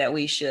relationship that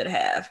we should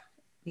have.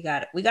 We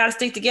got to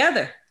stick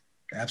together.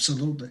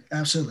 Absolutely.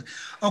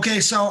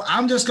 Okay, so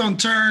I'm just going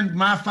to turn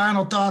my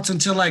final thoughts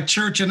into like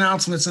church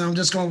announcements, and I'm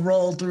just going to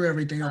roll through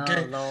everything.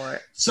 Okay. Oh Lord.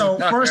 So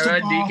first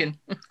of all, Deacon.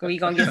 we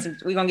gonna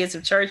get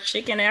some church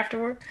chicken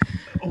afterward.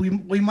 We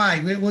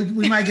might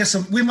get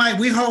some.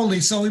 We holy,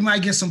 so we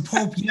might get some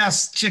Pope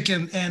Yes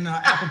chicken and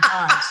apple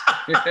pies.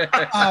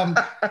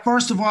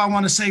 First of all, I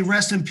want to say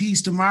rest in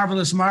peace to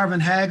marvelous Marvin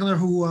Hagler,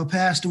 who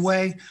passed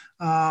away.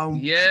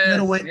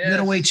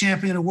 Middleweight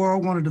champion of the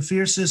world, one of the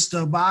fiercest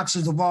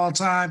boxers of all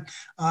time.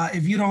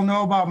 If you don't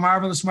know about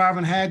marvelous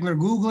Marvin Hagler,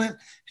 Google it.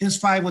 His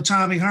fight with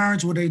Tommy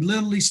Hearns, where they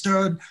literally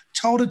stood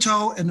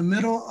toe-to-toe in the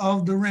middle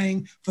of the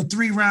ring for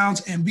 3 rounds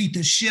and beat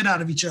the shit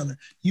out of each other.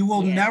 You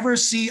will never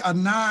see a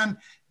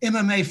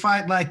non-MMA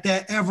fight like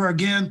that ever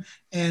again.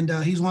 And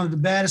he's one of the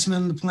baddest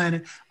men on the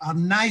planet. A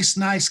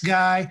nice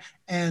guy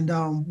and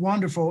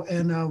wonderful.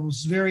 And I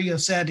was very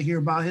sad to hear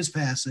about his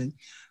passing.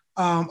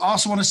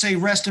 Also want to say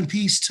rest in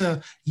peace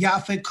to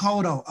Yaphet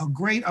Kotto, a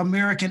great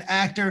American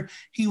actor.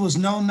 He was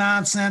no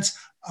nonsense,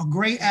 a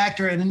great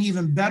actor and an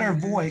even better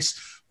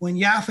voice. When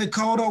Yaphet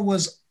Kotto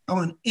was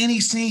on any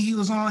scene he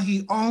was on,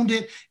 he owned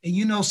it. And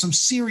you know, some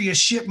serious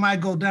shit might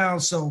go down.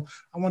 So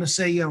I want to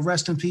say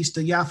rest in peace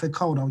to Yaphet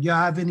Kotto. Y'all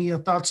have any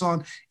thoughts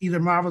on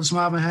either marvelous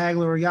Marvin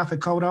Hagler or Yaphet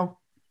Kotto?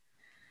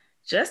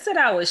 Just that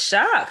I was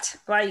shocked.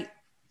 Like,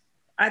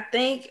 I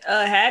think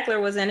Hagler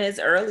was in his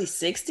early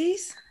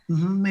 60s.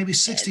 Maybe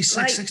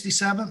 66,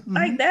 67. Mm-hmm.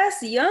 Like,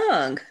 that's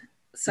young.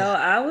 So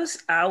I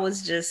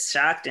was just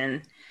shocked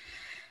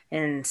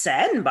and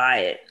saddened by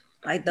it.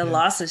 Like, the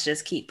losses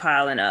just keep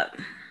piling up.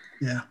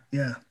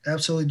 Yeah,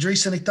 absolutely.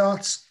 Dris, any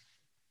thoughts?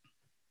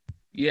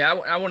 Yeah,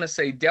 I want to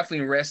say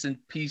definitely rest in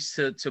peace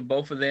to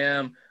both of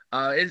them.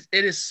 It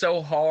is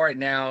so hard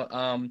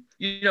now.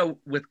 You know,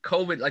 with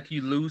COVID, like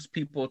you lose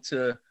people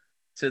to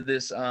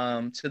this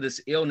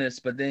illness,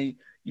 but then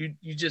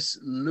you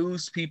just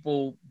lose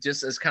people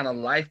just as kind of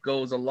life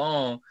goes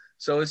along.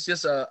 So it's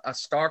just a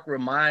stark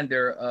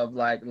reminder of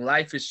like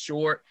life is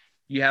short.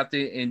 You have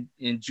to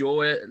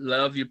enjoy it,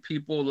 love your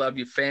people, love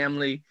your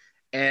family.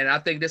 And I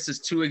think this is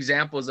two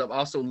examples of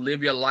also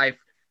live your life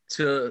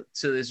to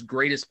its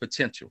greatest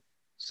potential.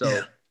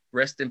 So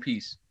rest in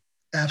peace.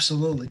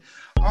 Absolutely.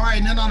 All right.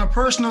 And then on a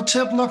personal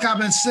tip, look, I've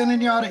been sending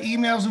y'all the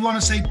emails. We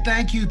want to say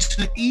thank you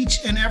to each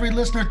and every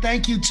listener.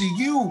 Thank you to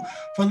you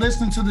for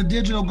listening to the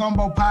Digital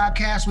Gumbo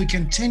Podcast. We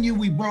continue.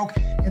 We broke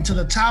into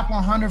the top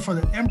 100 for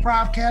the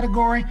improv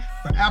category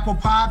for Apple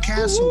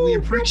Podcasts. So we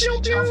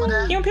appreciate y'all for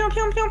that. Pew, pew,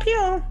 pew, pew,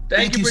 pew.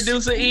 Thank you,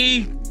 Producer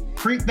E.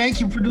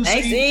 Thank you, Producer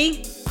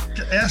E.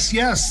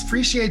 Yes.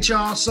 Appreciate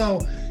y'all.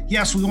 So,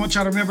 yes, we want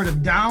y'all to remember to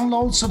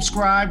download,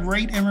 subscribe,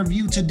 rate, and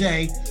review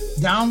today.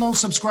 Download,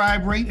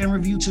 subscribe, rate, and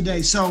review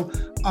today. So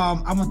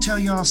I'm going to tell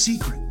y'all a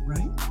secret,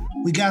 right?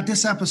 We got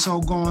this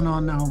episode going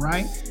on now,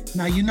 right?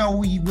 Now, you know,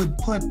 we would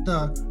put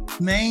the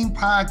main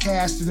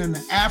podcast and then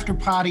the after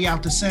party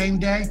out the same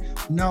day.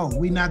 No,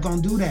 we're not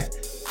going to do that.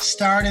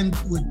 Starting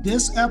with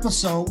this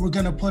episode, we're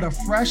going to put a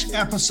fresh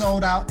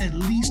episode out at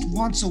least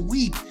once a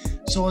week.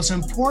 So it's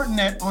important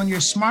that on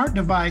your smart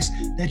device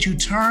that you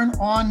turn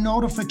on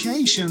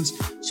notifications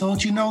so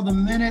that you know the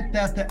minute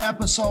that the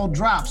episode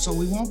drops. So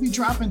we won't be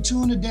dropping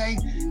 2 in a day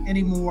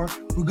anymore.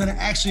 We're going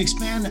to actually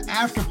expand the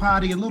after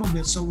party a little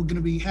bit. So we're going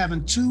to be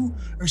having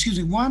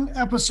 1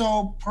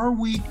 episode per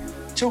week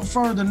till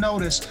further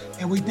notice.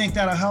 And we think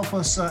that'll help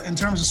us in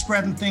terms of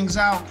spreading things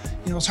out.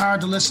 You know, it's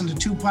hard to listen to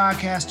 2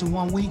 podcasts in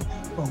 1 week,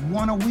 but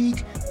 1 a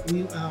week.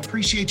 We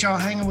appreciate y'all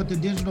hanging with the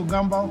Digital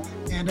Gumbo,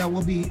 and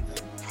we'll be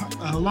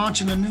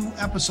launching a new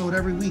episode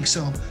every week.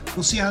 So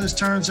we'll see how this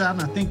turns out,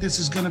 and I think this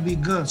is going to be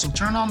good. So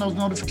turn on those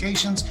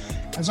notifications.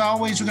 As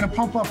always, we're going to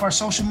pump up our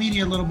social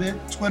media a little bit,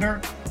 Twitter,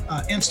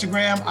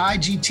 Instagram,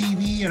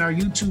 IGTV, and our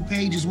YouTube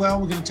page as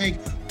well. We're going to take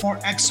more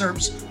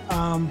excerpts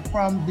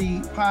from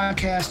the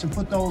podcast and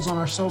put those on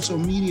our social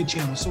media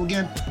channels. So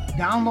again,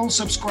 download,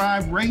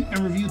 subscribe, rate, and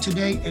review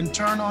today, and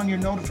turn on your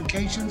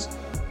notifications.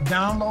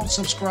 Download,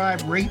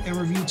 subscribe, rate, and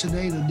review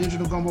today, the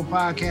Digital Gumbo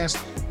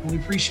Podcast. And we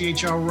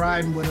appreciate y'all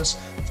riding with us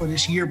for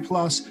this year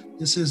plus.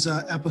 This is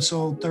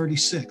episode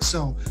 36.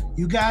 So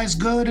you guys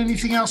good?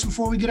 Anything else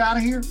before we get out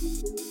of here?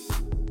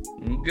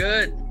 I'm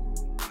good.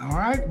 All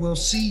right. We'll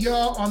see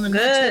y'all on the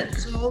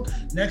next episode.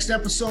 Next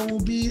episode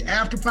will be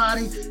After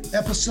Party,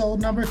 episode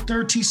number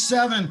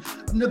 37. I'm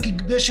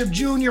Nookie Bishop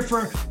Jr.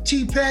 for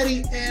T.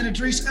 Petty and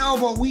Idris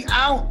Elbow. We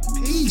out.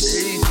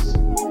 Peace.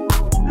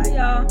 Bye,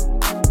 y'all.